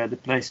definitely the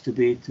place to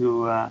be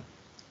to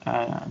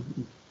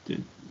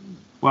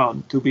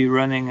be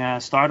running a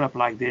startup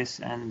like this,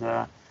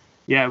 and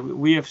yeah,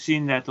 we have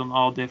seen that on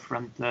all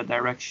different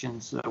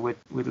directions with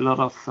a lot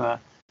of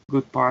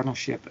good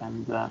partnership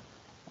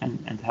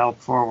and help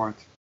forward.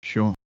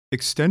 Sure.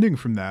 Extending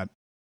from that,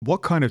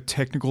 what kind of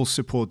technical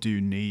support do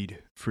you need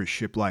for a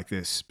ship like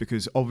this?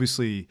 Because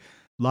obviously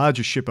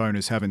larger ship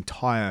owners have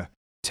entire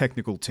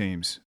technical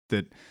teams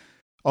that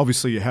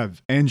obviously you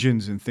have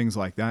engines and things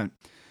like that.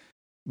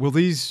 Will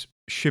these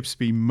ships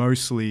be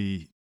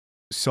mostly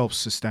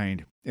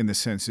self-sustained in the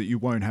sense that you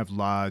won't have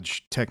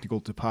large technical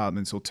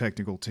departments or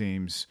technical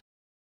teams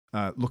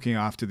looking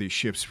after these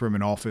ships from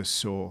an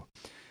office? Or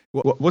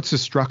what's the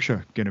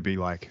structure going to be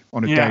like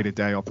on a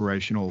day-to-day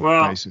operational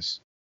basis?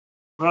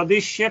 Well,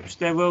 these ships,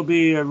 they will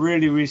be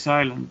really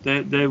resilient.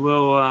 They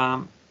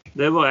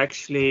will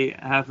actually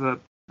have a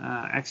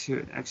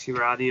axis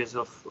radius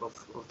of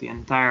the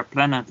entire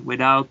planet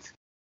without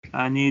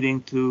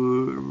needing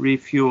to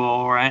refuel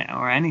or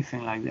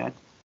anything like that.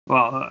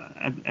 Well,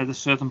 at a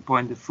certain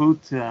point, the food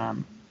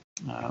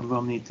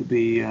will need to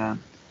be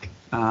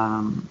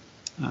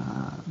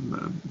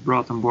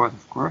brought on board,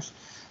 of course.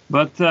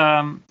 But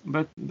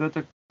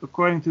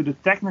according to the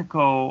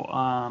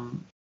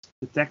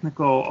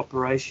technical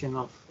operation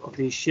of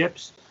these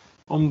ships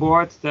on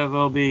board, there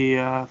will be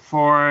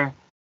 4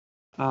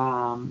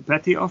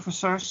 petty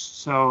officers.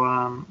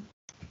 So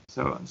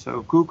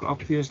cook,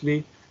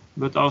 obviously,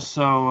 but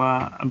also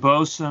a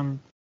bosun,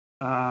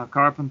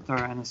 carpenter,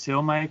 and a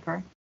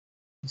sailmaker.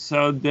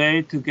 So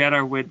they,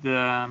 together with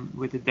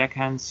the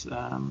deckhands,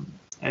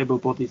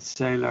 able-bodied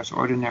sailors,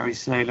 ordinary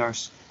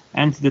sailors,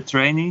 and the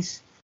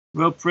trainees,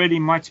 will pretty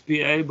much be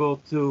able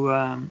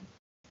to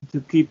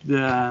keep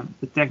the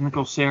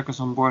technical circus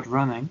on board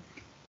running,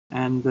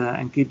 and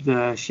keep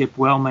the ship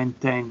well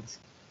maintained.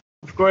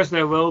 Of course,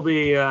 there will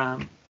be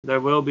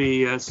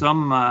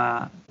some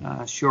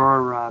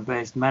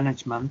shore-based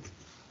management,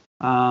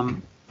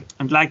 and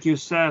like you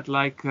said,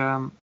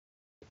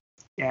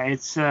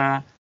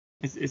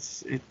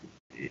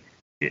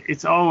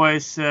 it's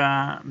always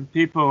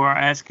people are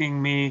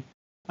asking me,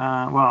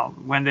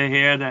 when they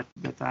hear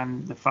that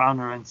I'm the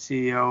founder and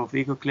CEO of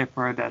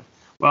EcoClipper, that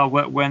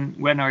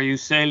when are you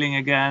sailing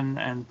again?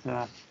 And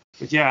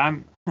but yeah,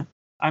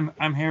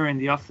 I'm here in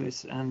the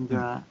office, and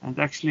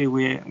actually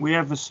we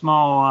have a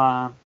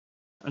small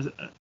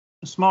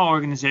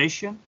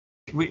organization.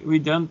 We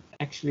don't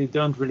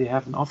really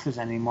have an office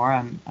anymore.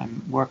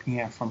 I'm working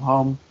here from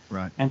home,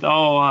 right? And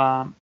all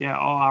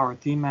our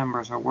team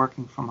members are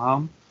working from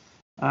home.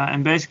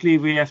 And basically,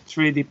 we have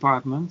 3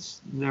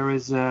 departments. There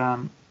is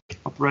an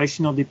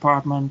operational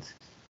department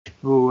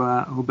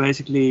who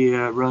basically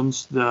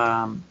runs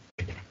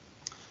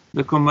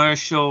the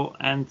commercial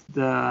and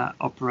the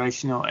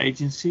operational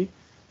agency.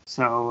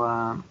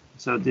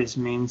 So this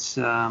means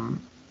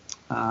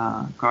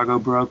cargo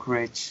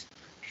brokerage,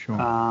 sure.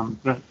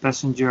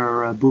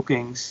 Passenger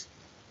bookings,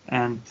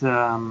 and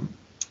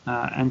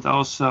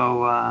also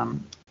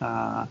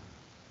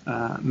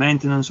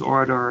maintenance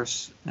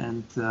orders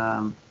and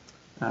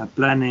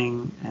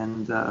planning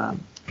and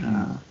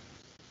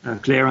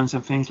clearance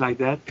and things like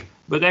that.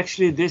 But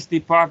actually, this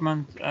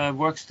department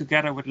works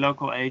together with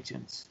local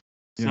agents.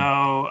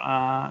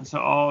 Yeah. So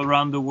all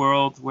around the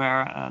world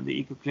where the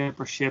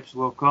EcoClipper ships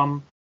will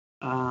come,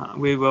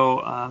 we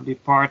will be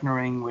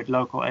partnering with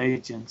local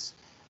agents.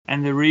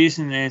 And the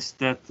reason is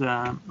that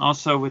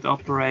also with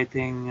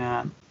operating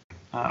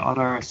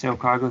other sail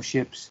cargo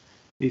ships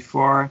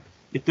before,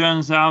 it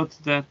turns out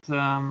that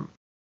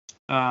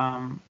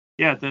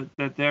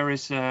that there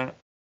is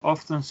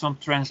often some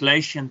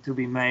translation to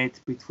be made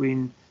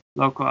between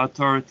local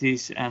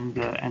authorities and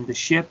the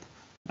ship,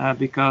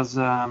 because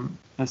a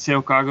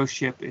sail cargo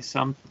ship is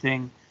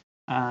something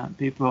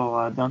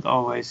people don't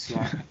always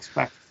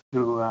expect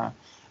to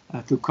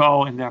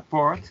call in their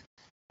port.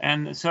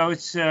 And so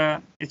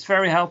it's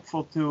very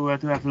helpful to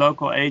have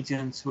local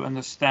agents who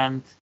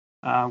understand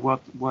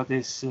what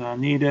is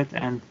needed,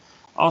 and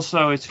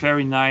also it's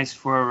very nice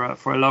for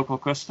local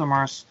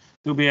customers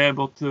to be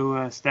able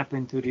to step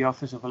into the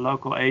office of a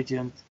local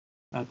agent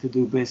to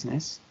do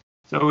business.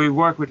 So we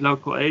work with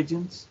local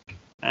agents,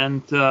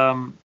 and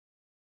then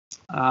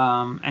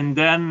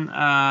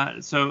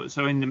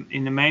so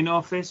in the main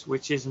office,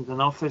 which isn't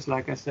an office,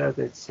 like I said,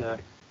 it's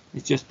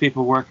just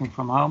people working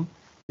from home.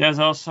 There's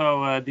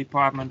also a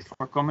department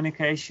for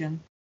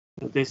communication.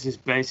 So this is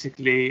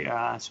basically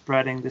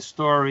spreading the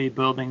story,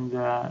 building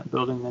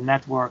the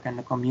network and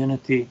the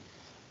community,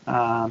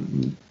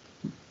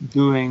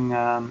 doing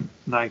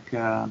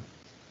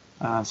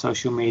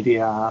social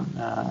media,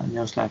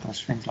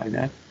 newsletters, things like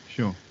that.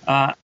 Sure.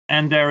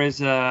 And there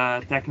is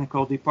a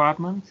technical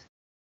department,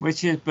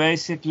 which is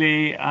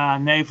basically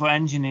naval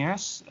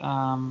engineers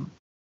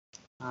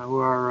who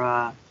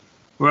are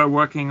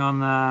working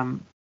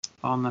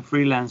on a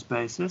freelance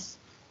basis,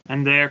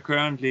 and they are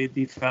currently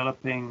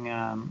developing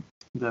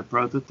the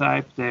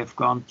prototype. They've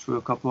gone through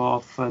a couple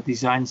of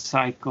design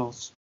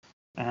cycles,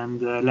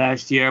 and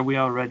last year we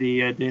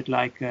already did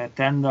a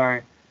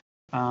tender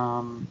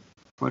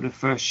for the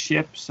first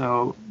ship.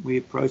 So we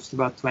approached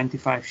about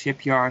 25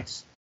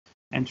 shipyards,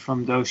 and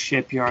from those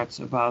shipyards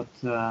about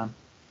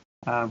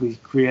we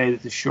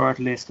created a short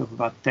list of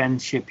about 10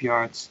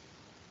 shipyards,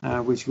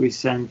 which we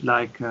sent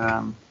like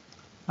the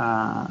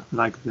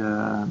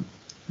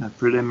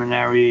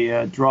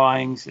preliminary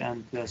drawings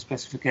and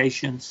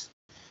specifications,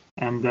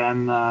 and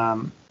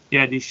then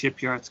these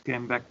shipyards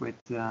came back with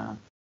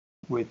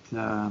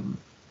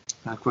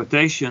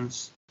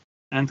quotations.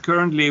 And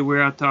currently we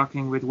are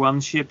talking with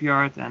one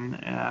shipyard, and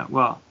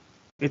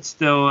it's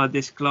still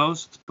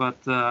disclosed, but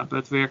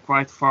we are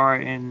quite far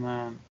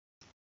in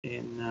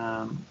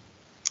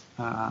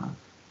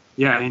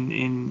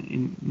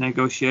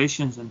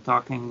negotiations and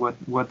talking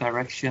what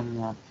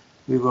direction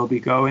we will be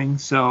going.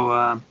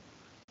 So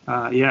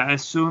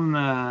as soon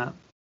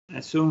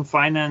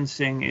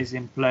financing is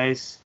in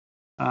place,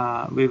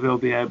 we will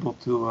be able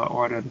to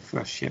order the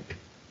first ship.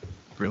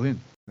 Brilliant.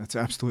 That's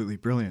absolutely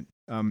brilliant.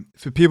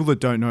 For people that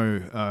don't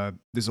know,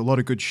 there's a lot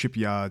of good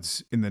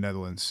shipyards in the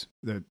Netherlands.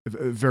 They're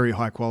very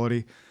high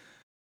quality,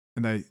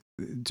 and they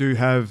do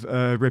have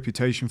a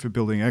reputation for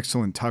building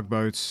excellent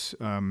tugboats,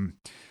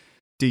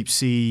 deep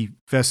sea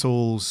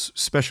vessels,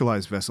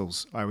 specialized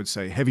vessels, I would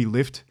say. Heavy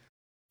lift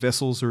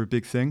vessels are a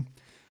big thing.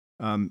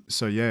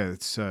 It's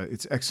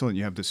excellent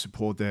you have the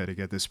support there to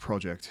get this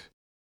project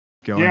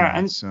going.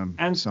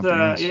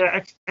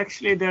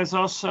 Actually, there's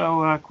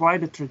also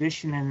quite a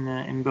tradition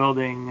in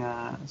building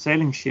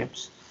sailing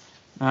ships.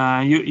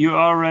 You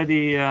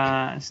already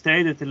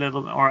stated a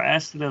little, or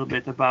asked a little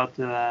bit about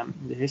the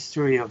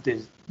history of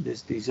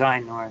this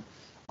design,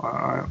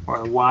 or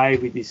why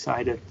we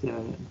decided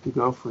to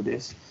go for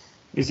this.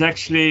 It's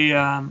actually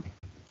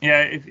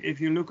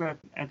if you look at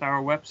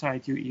our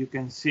website, you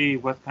can see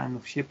what kind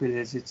of ship it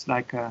is. It's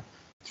like a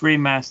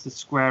 3-masted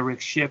square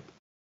rig ship.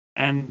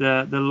 And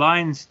the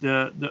lines,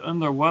 the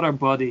underwater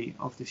body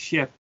of the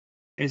ship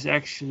is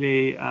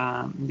actually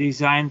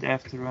designed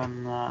after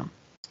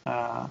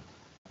a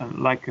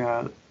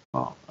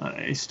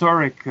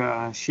historic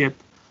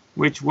ship,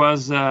 which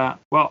was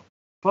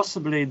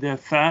possibly the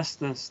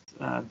fastest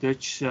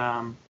Dutch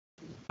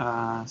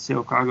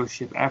sail cargo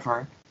ship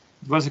ever.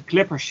 It was a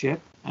clipper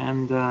ship,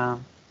 and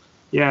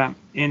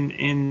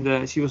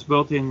she was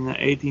built in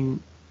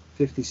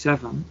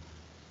 1857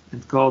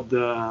 and called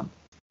the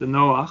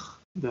Noach.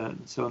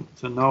 So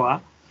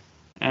Noah,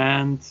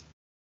 and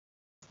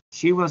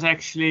she was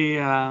actually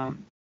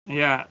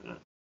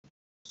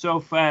so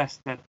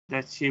fast that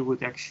she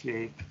would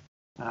actually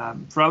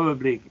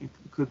probably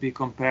could be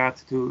compared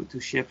to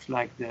ships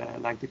like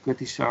the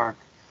Cutty-Sark,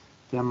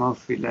 the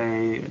Amalfi,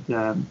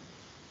 the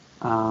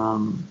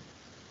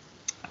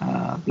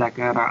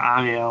Blackadder,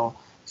 Ariel.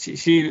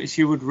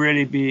 She would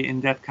really be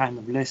in that kind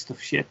of list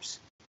of ships,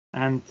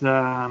 and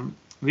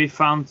we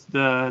found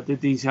the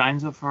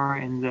designs of her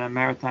in the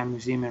Maritime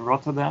Museum in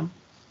Rotterdam.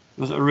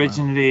 It was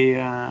originally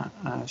a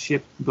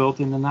ship built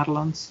in the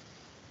Netherlands.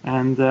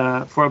 And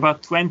for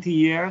about 20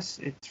 years,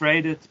 it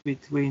traded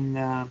between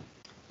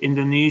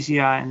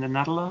Indonesia and the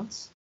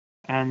Netherlands.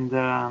 And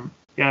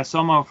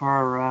some of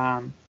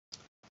her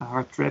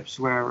trips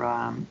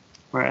were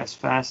as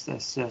fast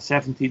as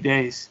 70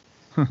 days,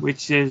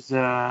 which is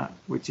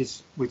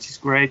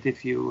great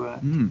if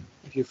you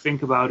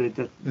think about it.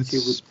 That it's she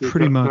would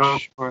pretty much. Go,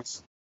 of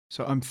course.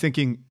 So I'm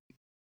thinking,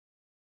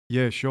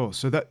 yeah, sure.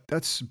 So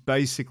that's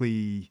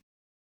basically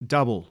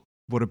double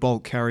what a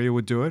bulk carrier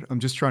would do it.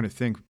 I'm just trying to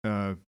think,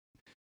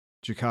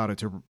 Jakarta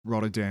to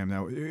Rotterdam.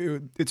 Now,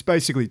 it's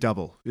basically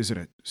double, isn't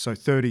it? So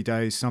 30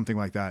 days, something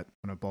like that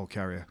on a bulk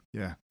carrier.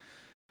 Yeah.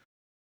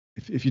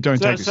 If you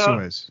don't take the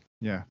Suez,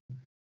 yeah.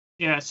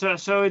 Yeah,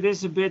 so it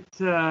is a bit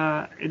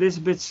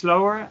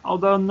slower,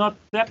 although not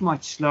that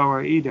much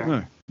slower either.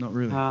 No, not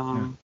really.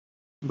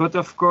 But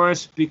of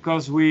course,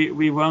 because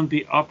we won't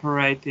be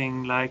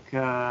operating like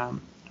a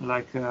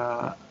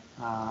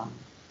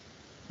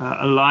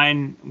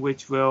line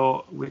which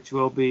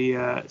will be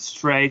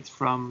straight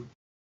from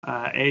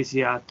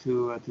Asia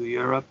to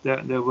Europe.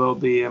 There will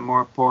be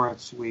more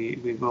ports we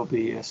will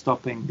be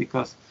stopping,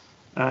 because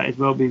it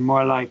will be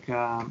more like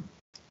a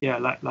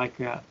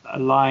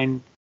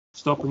line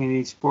stopping in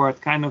each port,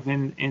 kind of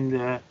in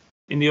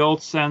the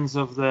old sense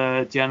of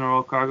the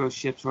general cargo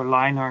ships or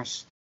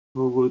liners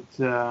who would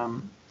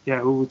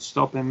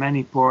stop in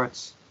many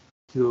ports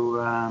to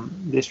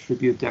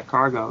distribute their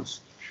cargoes.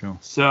 Sure.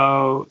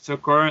 So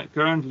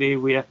currently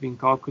we have been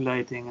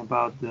calculating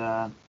about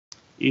the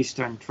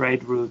eastern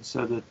trade route,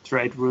 so the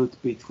trade route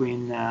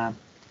between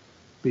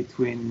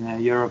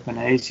Europe and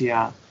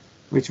Asia,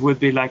 which would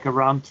be like a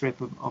round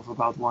trip of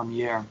about 1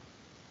 year.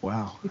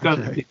 Wow.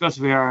 Because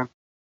we are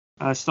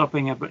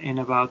stopping in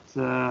about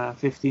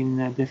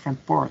 15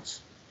 different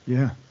ports.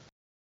 Yeah.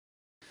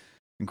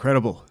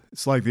 Incredible.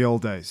 It's like the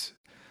old days.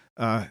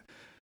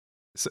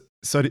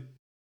 Exactly.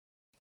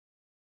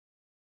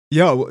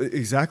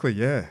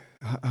 Yeah.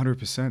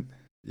 100%.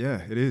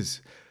 Yeah, it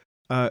is.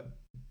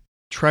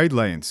 Trade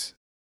lanes.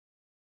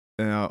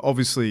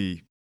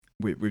 Obviously,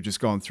 we've just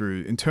gone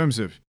through, in terms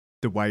of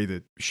the way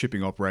that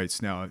shipping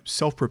operates now, a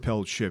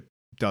self-propelled ship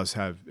does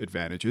have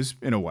advantages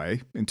in a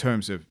way, in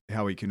terms of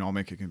how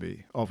economic it can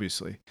be,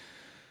 obviously.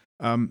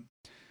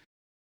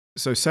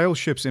 So sail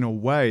ships, in a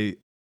way,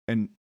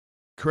 and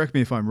correct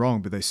me if I'm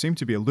wrong, but they seem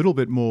to be a little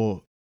bit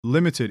more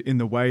limited in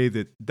the way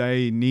that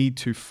they need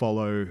to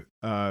follow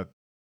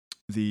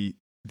the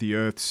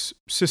Earth's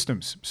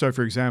systems. So,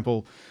 for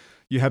example,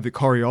 you have the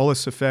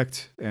Coriolis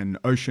effect and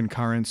ocean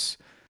currents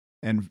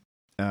and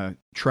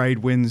trade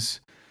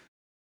winds.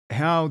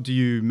 How do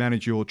you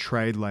manage your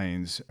trade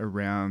lanes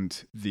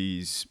around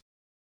these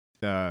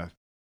factors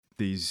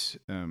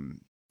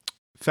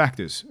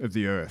of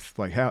the Earth?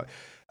 Like, how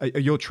are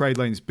your trade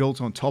lanes built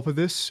on top of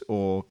this,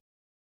 or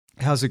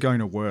how's it going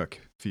to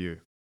work for you?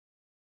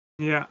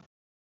 Yeah.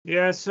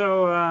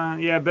 So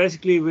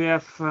basically we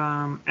have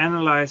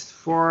analyzed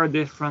 4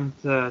 different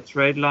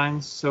trade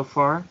lines so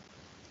far,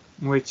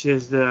 which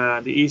is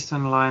the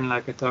eastern line,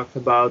 like I talked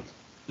about,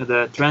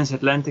 the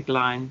transatlantic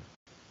line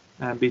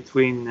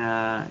between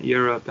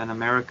Europe and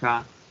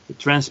America, the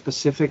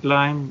trans-Pacific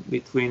line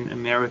between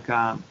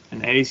America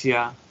and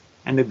Asia,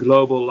 and the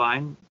global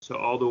line, so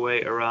all the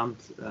way around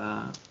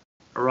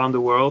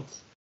the world,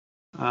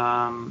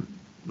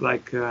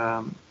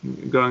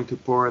 going to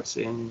ports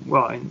in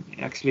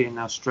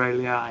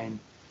Australia, in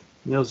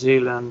New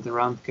Zealand,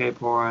 around Cape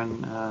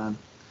Horn,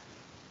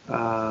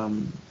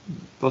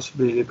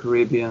 possibly the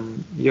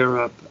Caribbean,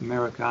 Europe,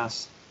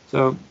 Americas.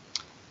 So,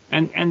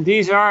 and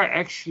these are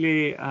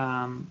actually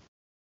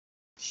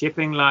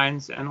shipping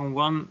lines. And on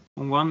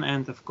one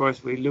end, of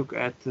course, we look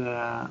at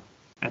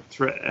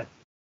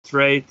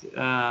trade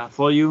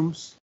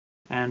volumes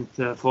and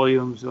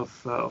volumes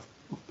of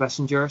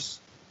passengers,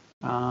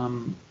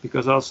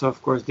 because also,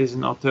 of course, this is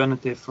an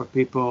alternative for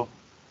people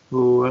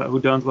who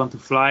don't want to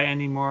fly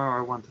anymore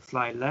or want to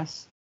fly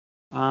less.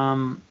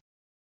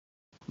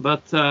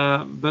 But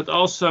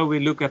also we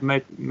look at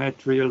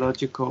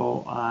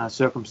meteorological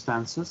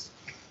circumstances.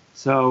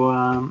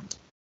 So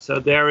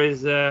there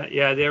is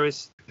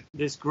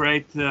this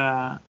great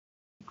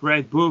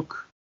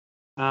book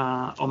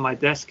on my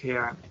desk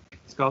here.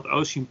 It's called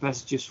Ocean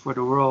Passages for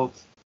the World,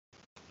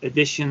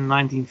 edition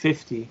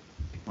 1950.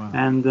 Wow.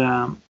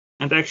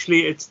 And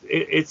actually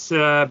it's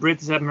a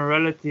British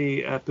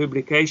Admiralty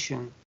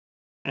publication,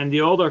 and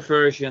the older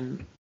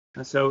version,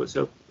 so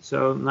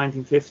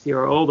 1950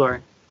 or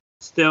older,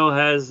 still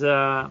has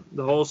the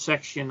whole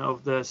section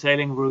of the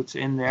sailing routes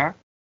in there.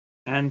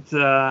 And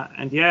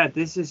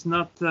this is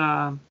not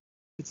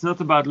it's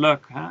not about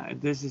luck, huh?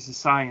 This is a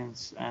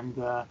science,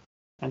 and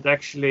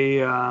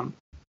actually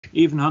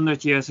even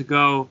 100 years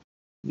ago,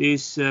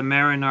 these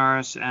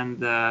mariners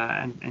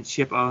and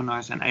ship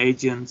owners and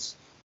agents,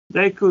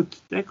 they could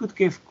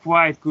give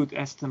quite good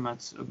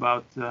estimates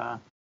about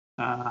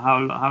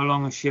how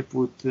long a ship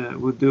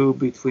would do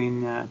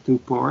between 2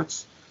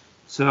 ports.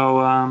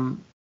 So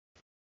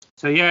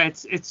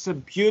it's a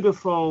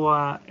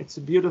beautiful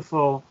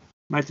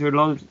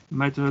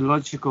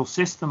meteorological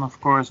system, of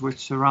course, which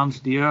surrounds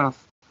the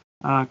Earth,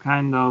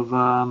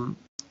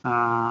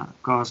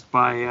 caused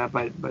by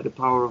the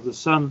power of the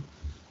sun.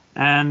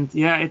 And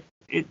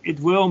it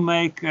will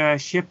make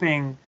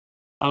shipping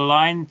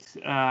aligned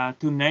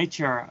to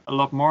nature a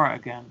lot more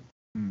again.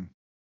 Mm.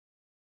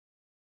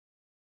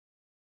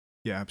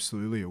 Yeah,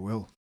 absolutely, it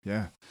will.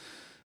 Yeah.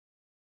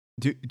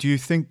 Do you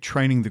think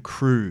training the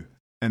crew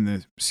and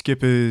the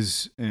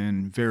skippers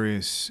and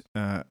various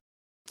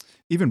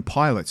even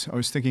pilots? I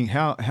was thinking,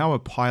 how are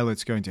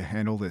pilots going to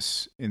handle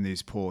this in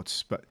these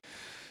ports? But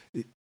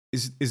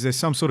is there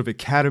some sort of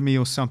academy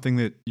or something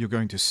that you're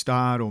going to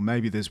start, or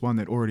maybe there's one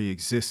that already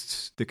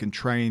exists that can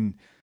train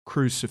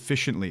crews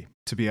sufficiently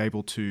to be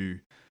able to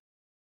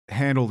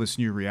handle this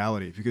new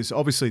reality? Because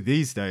obviously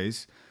these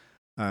days,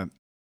 the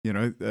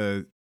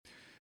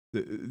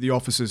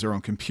officers are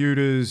on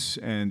computers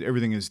and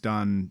everything is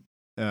done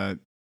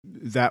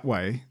that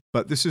way.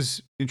 But this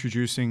is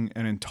introducing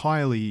an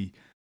entirely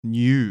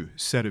new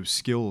set of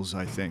skills,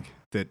 I think,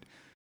 that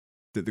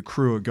the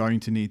crew are going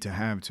to need to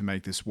have to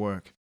make this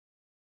work.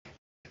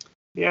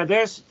 Yeah,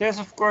 there's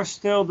of course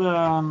still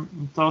the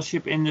tall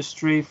ship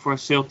industry for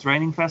sail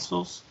training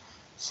vessels.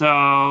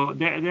 So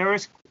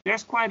there's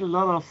quite a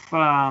lot of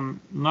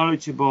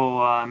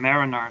knowledgeable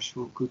mariners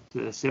who could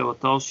sail a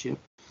tall ship.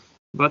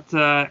 But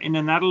in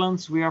the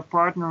Netherlands, we are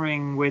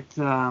partnering with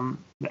the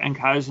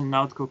Enkhuizen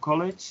Nautical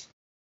College,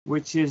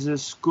 which is a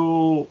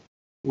school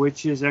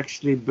which is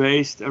actually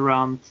based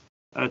around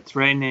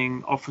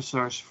training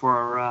officers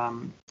for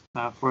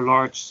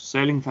large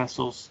sailing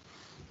vessels.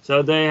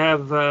 So they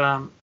have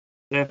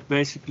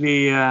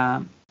basically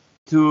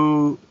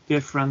 2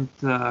 different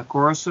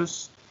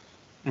courses,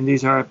 and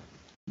these are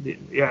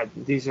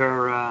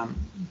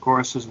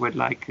courses with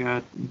like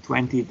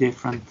 20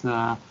 different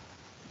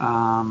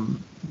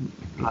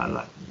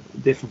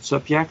different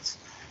subjects.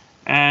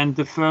 And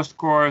the first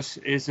course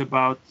is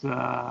about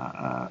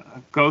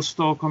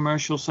coastal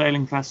commercial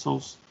sailing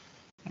vessels,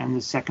 and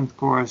the second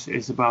course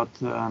is about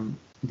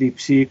deep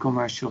sea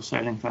commercial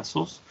sailing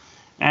vessels.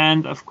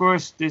 And of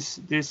course, this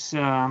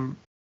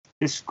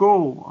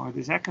school or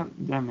this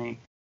academy,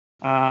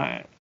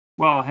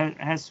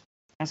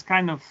 has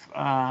kind of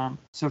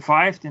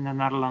survived in the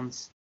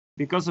Netherlands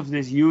because of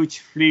this huge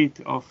fleet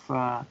of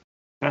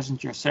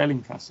passenger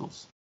sailing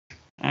vessels.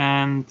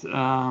 And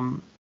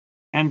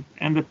and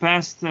the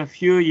past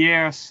few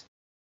years,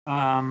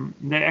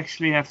 they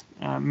actually have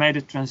made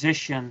a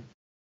transition.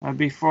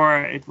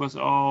 Before it was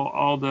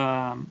all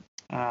the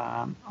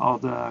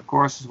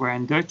courses were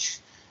in Dutch,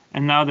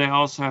 and now they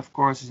also have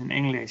courses in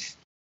English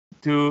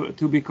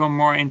to become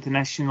more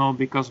international,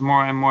 because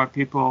more and more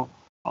people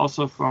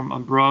also from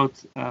abroad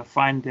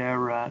find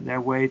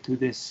their way to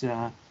this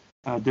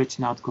Dutch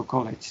Nautical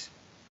College.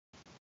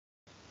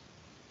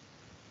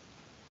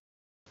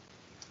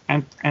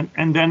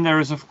 And then there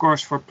is, of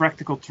course, for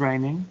practical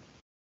training,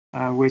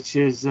 which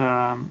is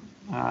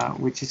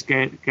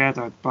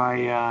gathered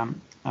by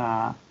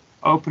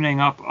opening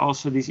up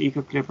also these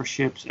eco-clipper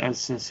ships as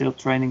sail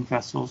training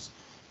vessels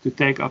to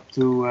take up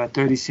to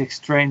 36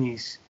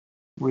 trainees,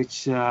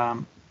 which,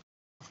 of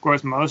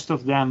course, most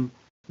of them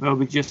will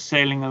be just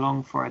sailing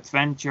along for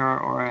adventure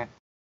or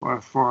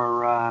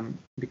for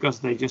because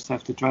they just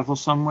have to travel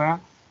somewhere.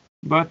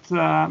 But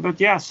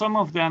yeah, some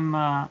of them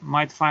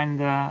might find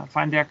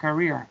their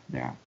career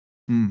there.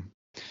 Mm.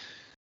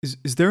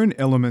 Is there an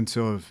element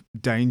of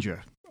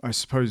danger? I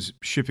suppose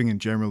shipping in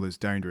general is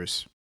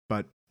dangerous,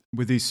 but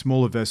with these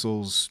smaller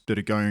vessels that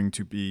are going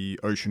to be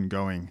ocean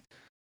going,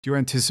 do you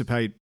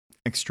anticipate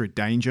extra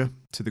danger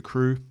to the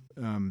crew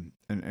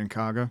and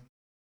cargo?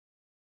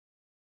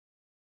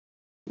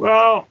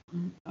 Well,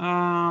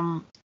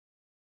 not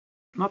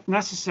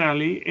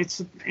necessarily.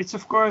 It's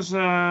of course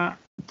a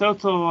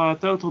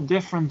total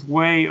different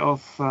way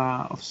of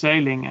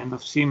sailing and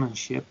of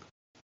seamanship.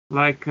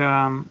 Like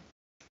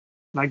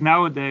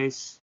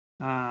nowadays,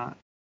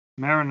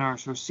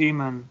 mariners or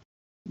seamen,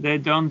 they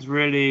don't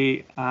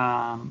really,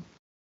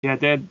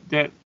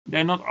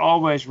 they're not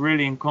always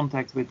really in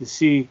contact with the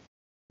sea.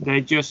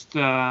 They just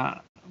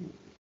run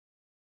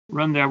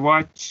their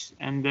watch,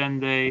 and then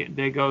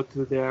they go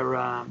to their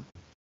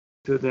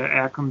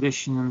air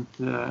conditioned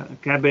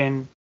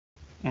cabin,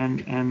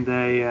 and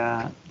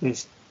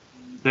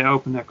they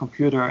open their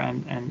computer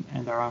and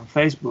they're on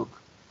Facebook.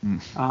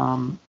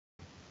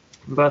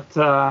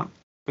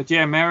 But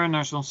yeah,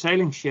 mariners on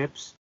sailing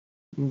ships,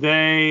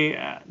 they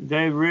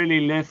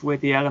really live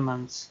with the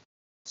elements.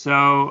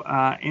 So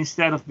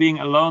instead of being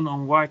alone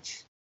on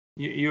watch,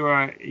 you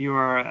are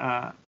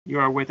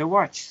with a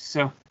watch.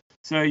 So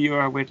you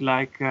are with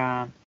like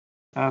 5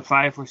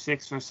 or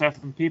 6 or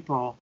 7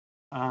 people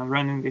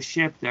running the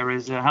ship. There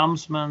is a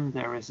helmsman,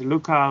 there is a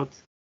lookout,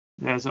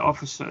 there's an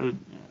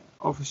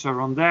officer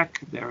on deck.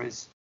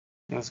 There's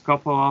a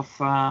couple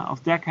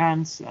of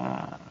deckhands,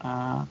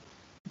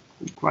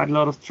 quite a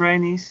lot of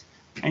trainees,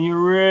 and you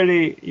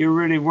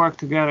really work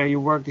together. You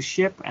work the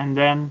ship, and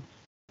then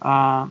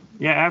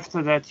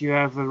after that you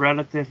have a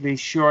relatively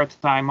short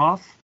time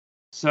off.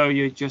 So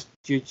you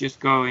just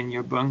go in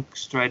your bunk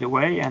straight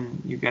away,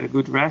 and you get a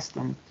good rest,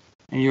 and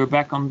you're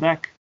back on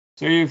deck.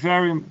 So you're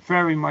very,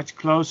 very much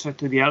closer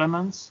to the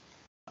elements.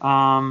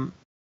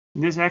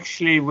 This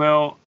actually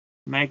will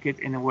make it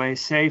in a way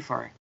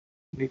safer,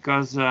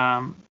 because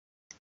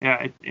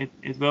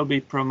it will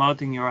be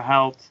promoting your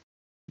health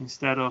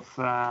instead of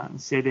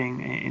sitting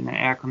in an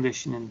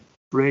air-conditioned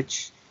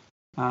bridge,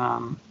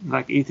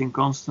 like eating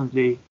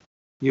constantly.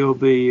 You'll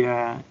be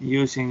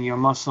using your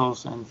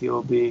muscles, and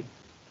you'll be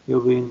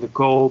in the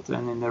cold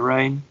and in the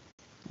rain,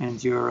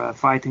 and you're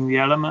fighting the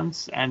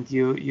elements, and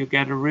you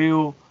get a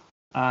real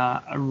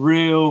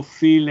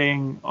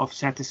feeling of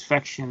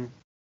satisfaction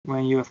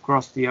when you have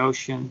crossed the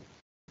ocean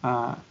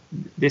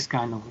this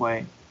kind of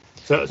way.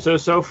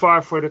 So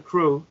far for the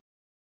crew,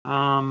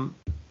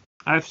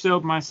 I've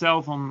sailed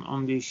myself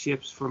on these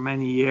ships for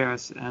many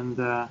years, and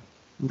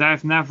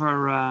I've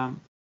never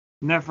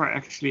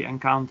actually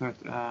encountered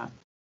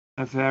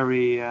a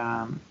very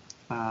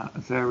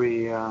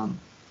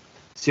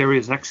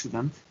serious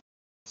accident.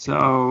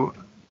 So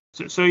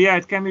yeah,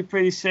 it can be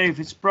pretty safe.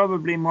 It's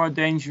probably more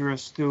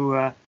dangerous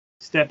to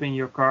step in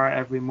your car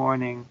every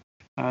morning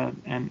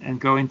and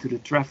go into the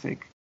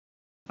traffic.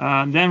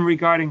 Then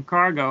regarding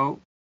cargo,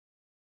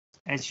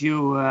 as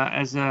you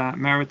as a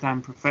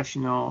maritime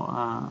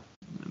professional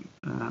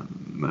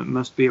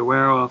must be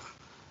aware of,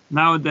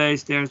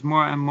 nowadays there's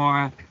more and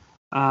more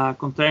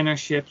container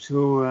ships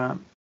who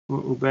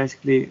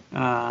basically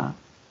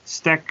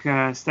stack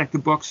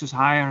the boxes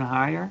higher and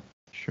higher.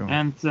 Sure.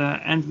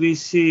 And we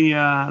see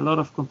a lot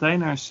of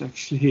containers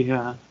actually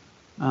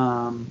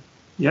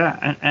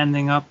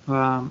ending up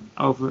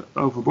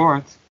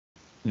overboard.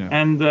 Yeah.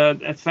 And the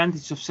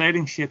advantage of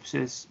sailing ships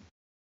is,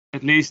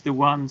 at least the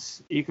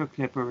ones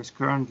Eco-Clipper is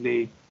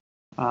currently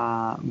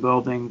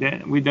building,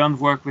 we don't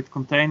work with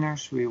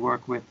containers. We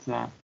work with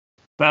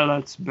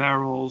pallets,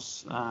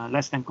 barrels,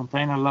 less than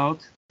container load.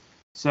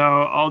 So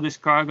all this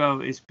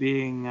cargo is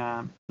being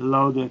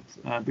loaded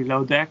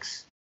below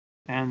decks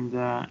and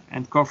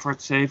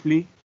covered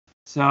safely.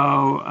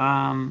 So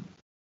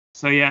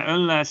yeah,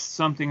 unless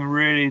something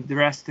really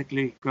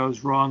drastically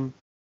goes wrong,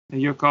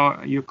 your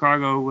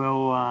cargo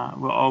will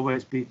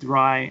always be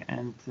dry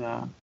and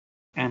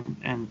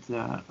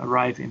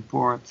arrive in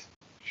port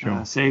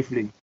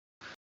safely.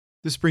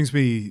 This brings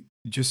me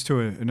just to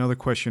another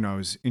question I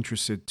was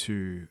interested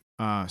to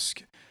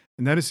ask,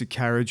 and that is the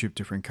carriage of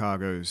different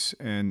cargoes.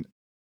 And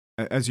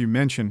as you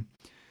mentioned,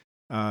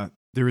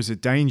 there is a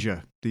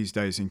danger these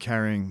days in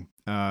carrying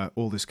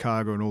all this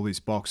cargo and all these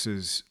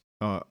boxes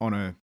on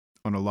a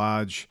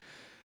large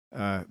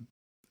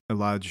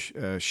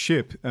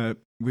ship.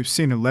 We've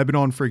seen in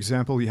Lebanon, for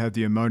example, you have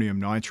the ammonium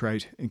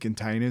nitrate in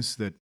containers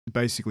that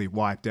basically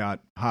wiped out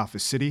half a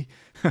city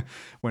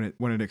when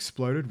it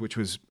exploded, which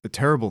was a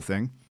terrible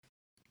thing.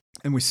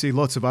 And we see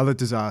lots of other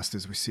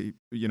disasters. We see,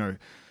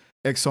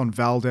 Exxon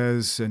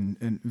Valdez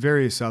and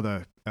various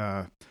other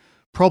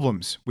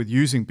problems with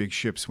using big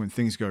ships when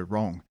things go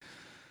wrong.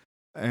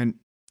 And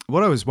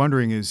what I was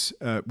wondering is,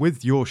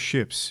 with your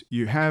ships,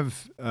 you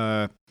have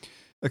a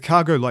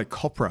cargo like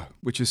copra,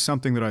 which is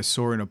something that I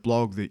saw in a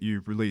blog that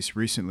you released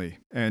recently.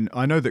 And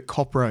I know that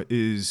copra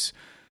is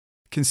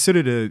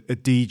considered a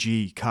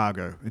DG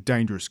cargo, a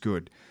dangerous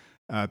good,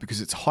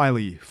 because it's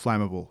highly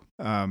flammable.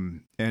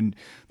 And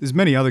there's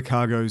many other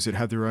cargoes that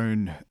have their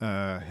own,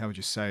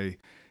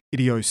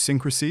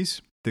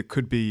 idiosyncrasies that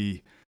could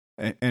be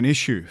an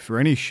issue for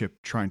any ship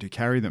trying to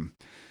carry them.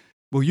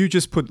 Will you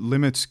just put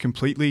limits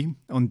completely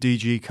on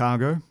DG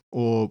cargo,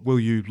 or will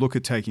you look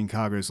at taking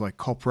cargoes like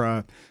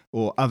copra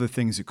or other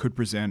things that could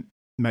present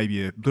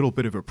maybe a little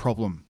bit of a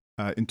problem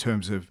in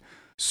terms of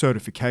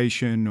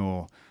certification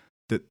or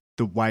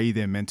the way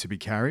they're meant to be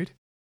carried?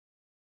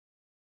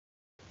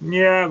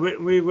 Yeah,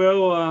 we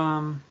will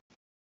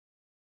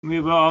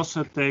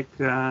also take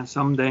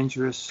some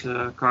dangerous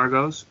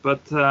cargoes,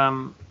 but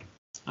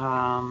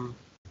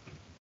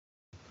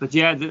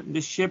yeah,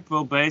 the ship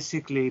will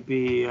basically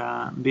be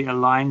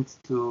aligned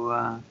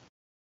to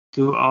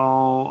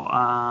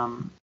all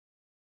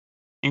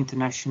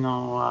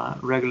international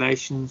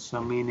regulations.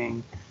 So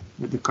meaning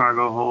that the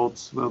cargo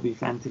holds will be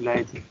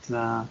ventilated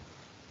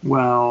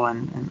well,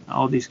 and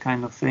all these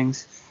kind of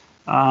things.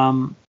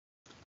 So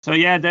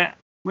yeah,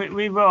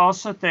 we will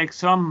also take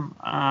some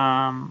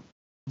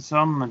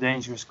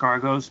dangerous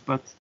cargoes,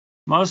 but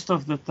most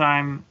of the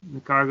time the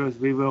cargoes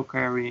we will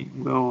carry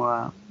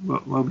will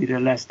be the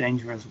less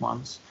dangerous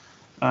ones,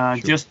 sure.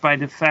 Just by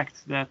the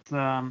fact that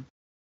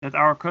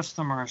our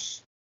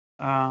customers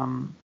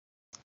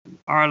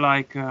are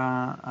like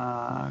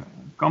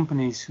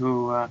companies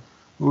who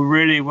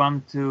really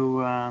want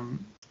to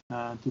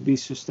be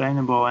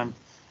sustainable and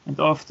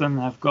often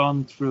have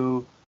gone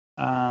through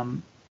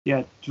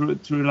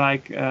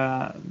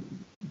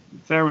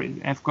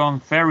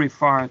very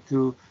far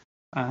to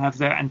have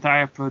their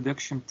entire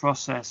production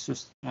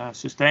process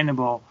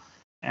sustainable,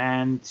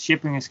 and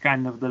shipping is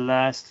kind of the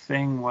last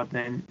thing what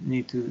they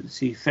need to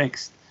see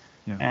fixed.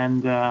 Yeah.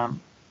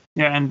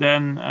 And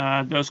then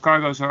those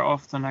cargoes are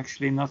often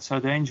actually not so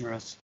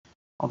dangerous,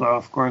 although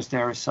of course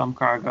there are some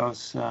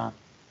cargoes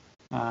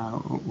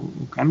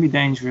who can be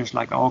dangerous,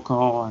 like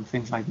alcohol and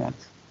things like that.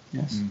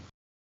 Yes. Mm.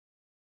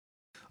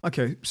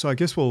 Okay, so I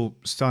guess we'll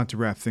start to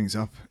wrap things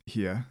up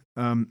here.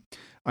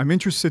 I'm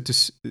interested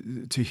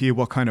to hear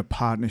what kind of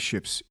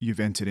partnerships you've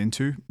entered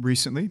into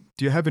recently.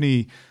 Do you have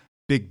any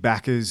big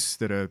backers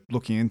that are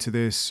looking into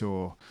this,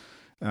 or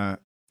how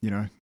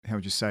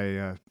would you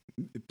say,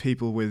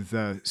 people with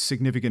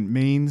significant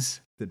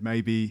means that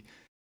may be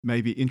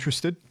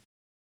interested?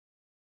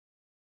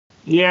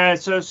 Yeah,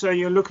 so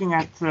you're looking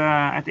at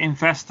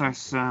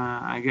investors,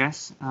 I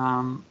guess.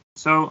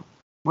 So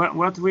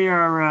what we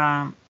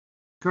are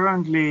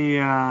currently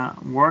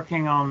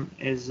working on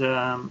is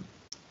the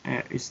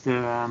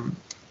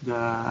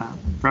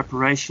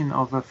preparation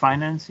of a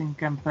financing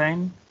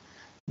campaign,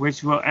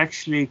 which will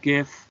actually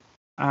give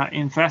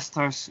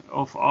investors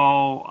of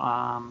all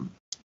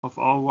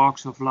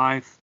walks of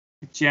life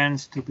a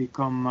chance to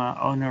become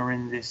owner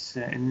in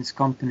this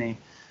company.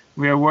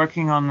 We are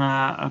working on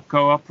a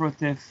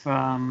cooperative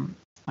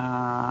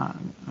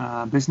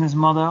business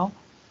model,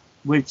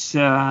 which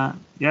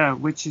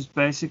is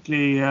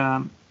basically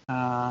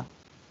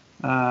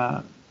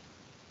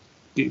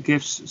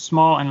gives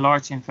small and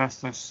large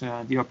investors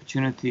the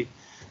opportunity.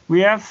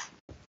 We have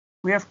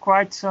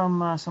quite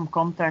some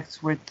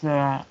contacts with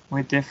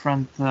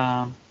different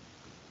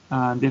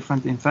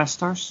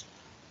investors.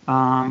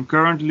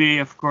 Currently,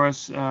 of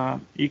course,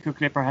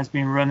 EcoClipper has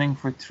been running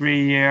for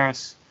 3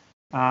 years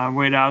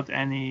without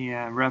any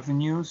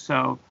revenue.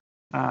 So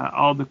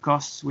all the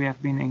costs we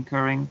have been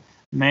incurring,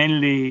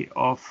 mainly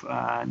of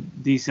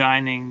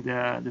designing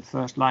the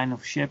first line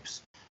of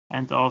ships,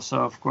 and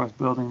also, of course,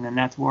 building the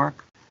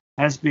network,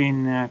 has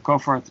been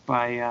covered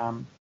by a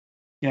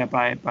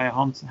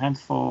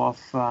handful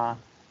of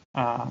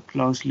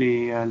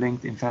closely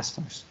linked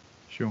investors.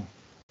 Sure.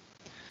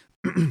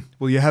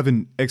 Well, you have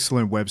an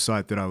excellent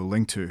website that I will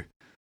link to.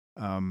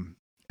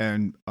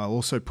 And I'll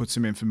also put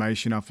some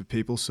information up for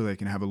people so they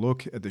can have a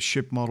look at the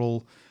ship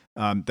model.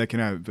 They can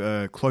have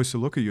a closer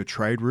look at your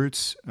trade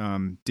routes,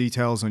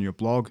 details on your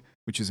blog,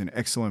 which is an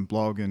excellent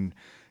blog, and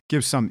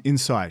gives some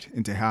insight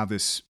into how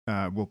this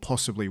will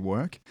possibly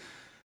work.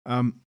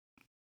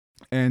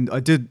 And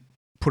I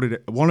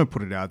want to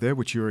put it out there,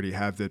 which you already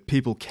have, that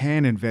people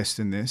can invest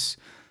in this.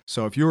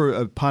 So if you're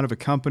a part of a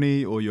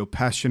company or you're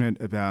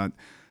passionate about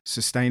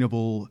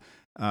sustainable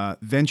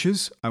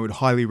ventures, I would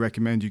highly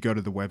recommend you go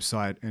to the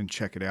website and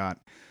check it out.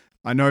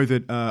 I know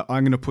that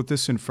I'm going to put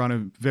this in front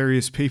of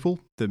various people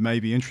that may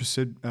be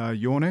interested,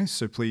 Jorne,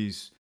 so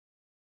please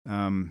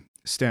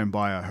stand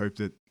by. I hope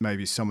that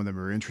maybe some of them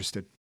are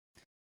interested.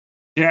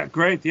 Yeah,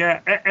 great.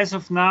 Yeah, as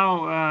of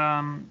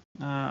now,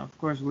 of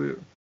course, we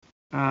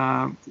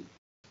are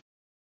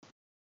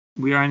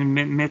in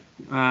mid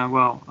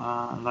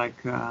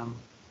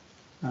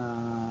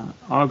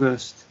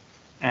August,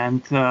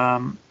 and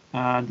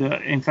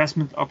the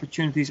investment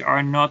opportunities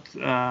are not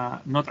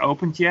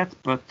opened yet,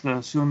 but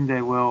soon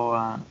they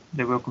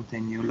will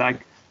continue.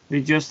 Like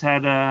we just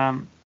had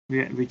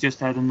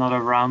another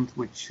round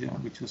which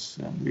was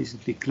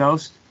recently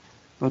closed,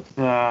 but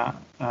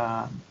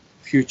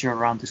future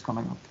round is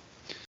coming up.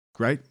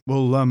 Great.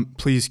 Well,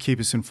 please keep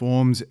us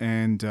informed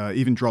and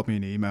even drop me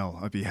an email.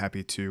 I'd be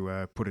happy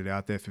to put it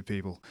out there for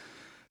people.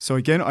 So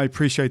again, I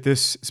appreciate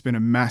this. It's been a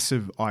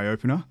massive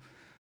eye-opener.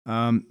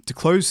 To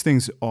close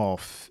things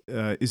off,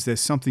 is there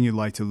something you'd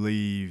like to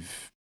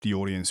leave the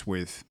audience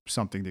with?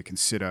 Something to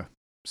consider,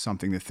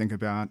 something to think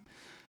about?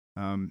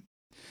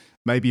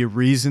 Maybe a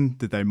reason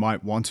that they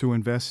might want to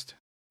invest,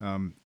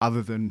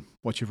 other than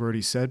what you've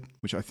already said,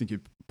 which I think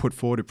you've put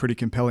forward a pretty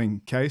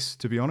compelling case,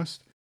 to be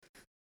honest.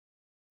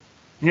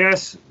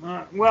 Yes.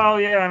 Well,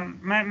 yeah.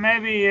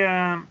 Maybe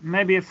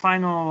a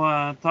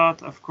final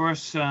thought. Of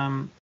course,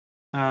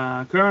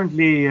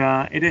 currently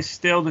it is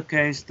still the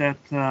case that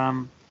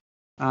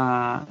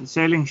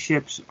sailing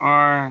ships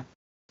are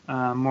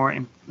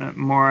more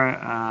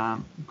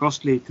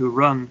costly to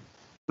run,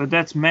 but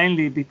that's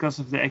mainly because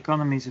of the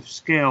economies of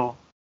scale,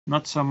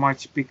 not so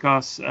much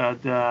because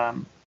the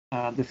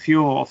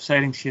fuel of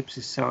sailing ships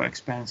is so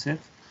expensive.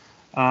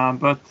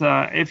 But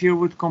if you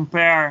would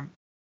compare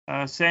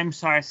a same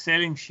size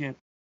sailing ship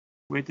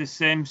with the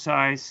same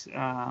size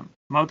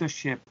motor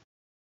ship,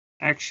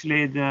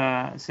 actually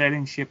the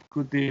sailing ship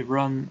could be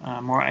run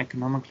more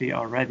economically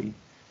already.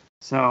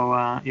 So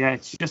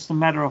it's just a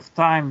matter of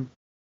time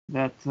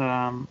that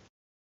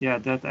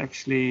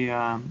actually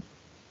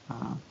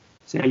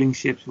sailing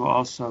ships will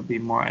also be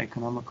more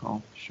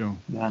economical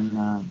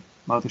than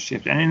motor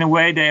ships. And in a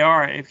way they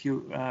are, if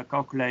you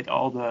calculate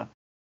all the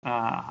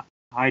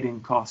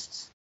hiding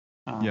costs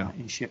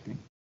in shipping.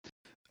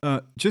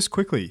 Just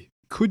quickly,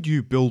 could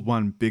you build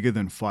one bigger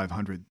than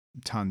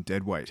 500-ton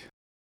deadweight?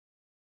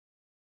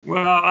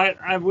 Well,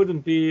 I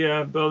wouldn't be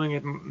building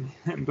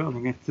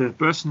it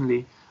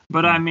personally,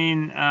 but I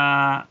mean,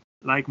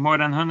 like more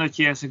than 100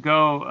 years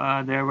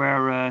ago, there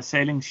were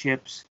sailing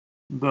ships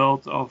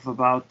built of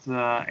about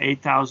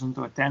 8,000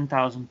 or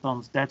 10,000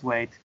 tons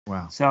deadweight.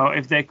 Wow! So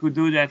if they could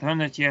do that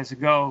 100 years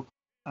ago,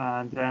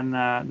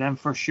 then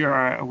for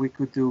sure we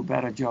could do a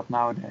better job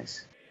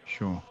nowadays.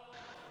 Sure.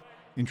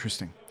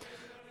 Interesting.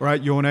 All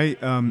right,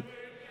 Jorne.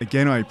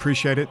 Again, I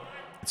appreciate it.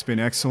 It's been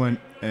excellent,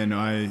 and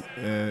I've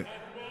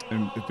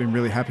been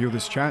really happy with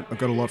this chat. I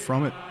got a lot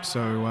from it,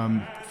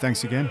 so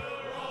thanks again.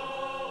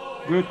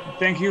 Good.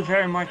 Thank you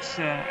very much,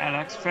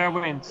 Alex. Fair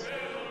winds.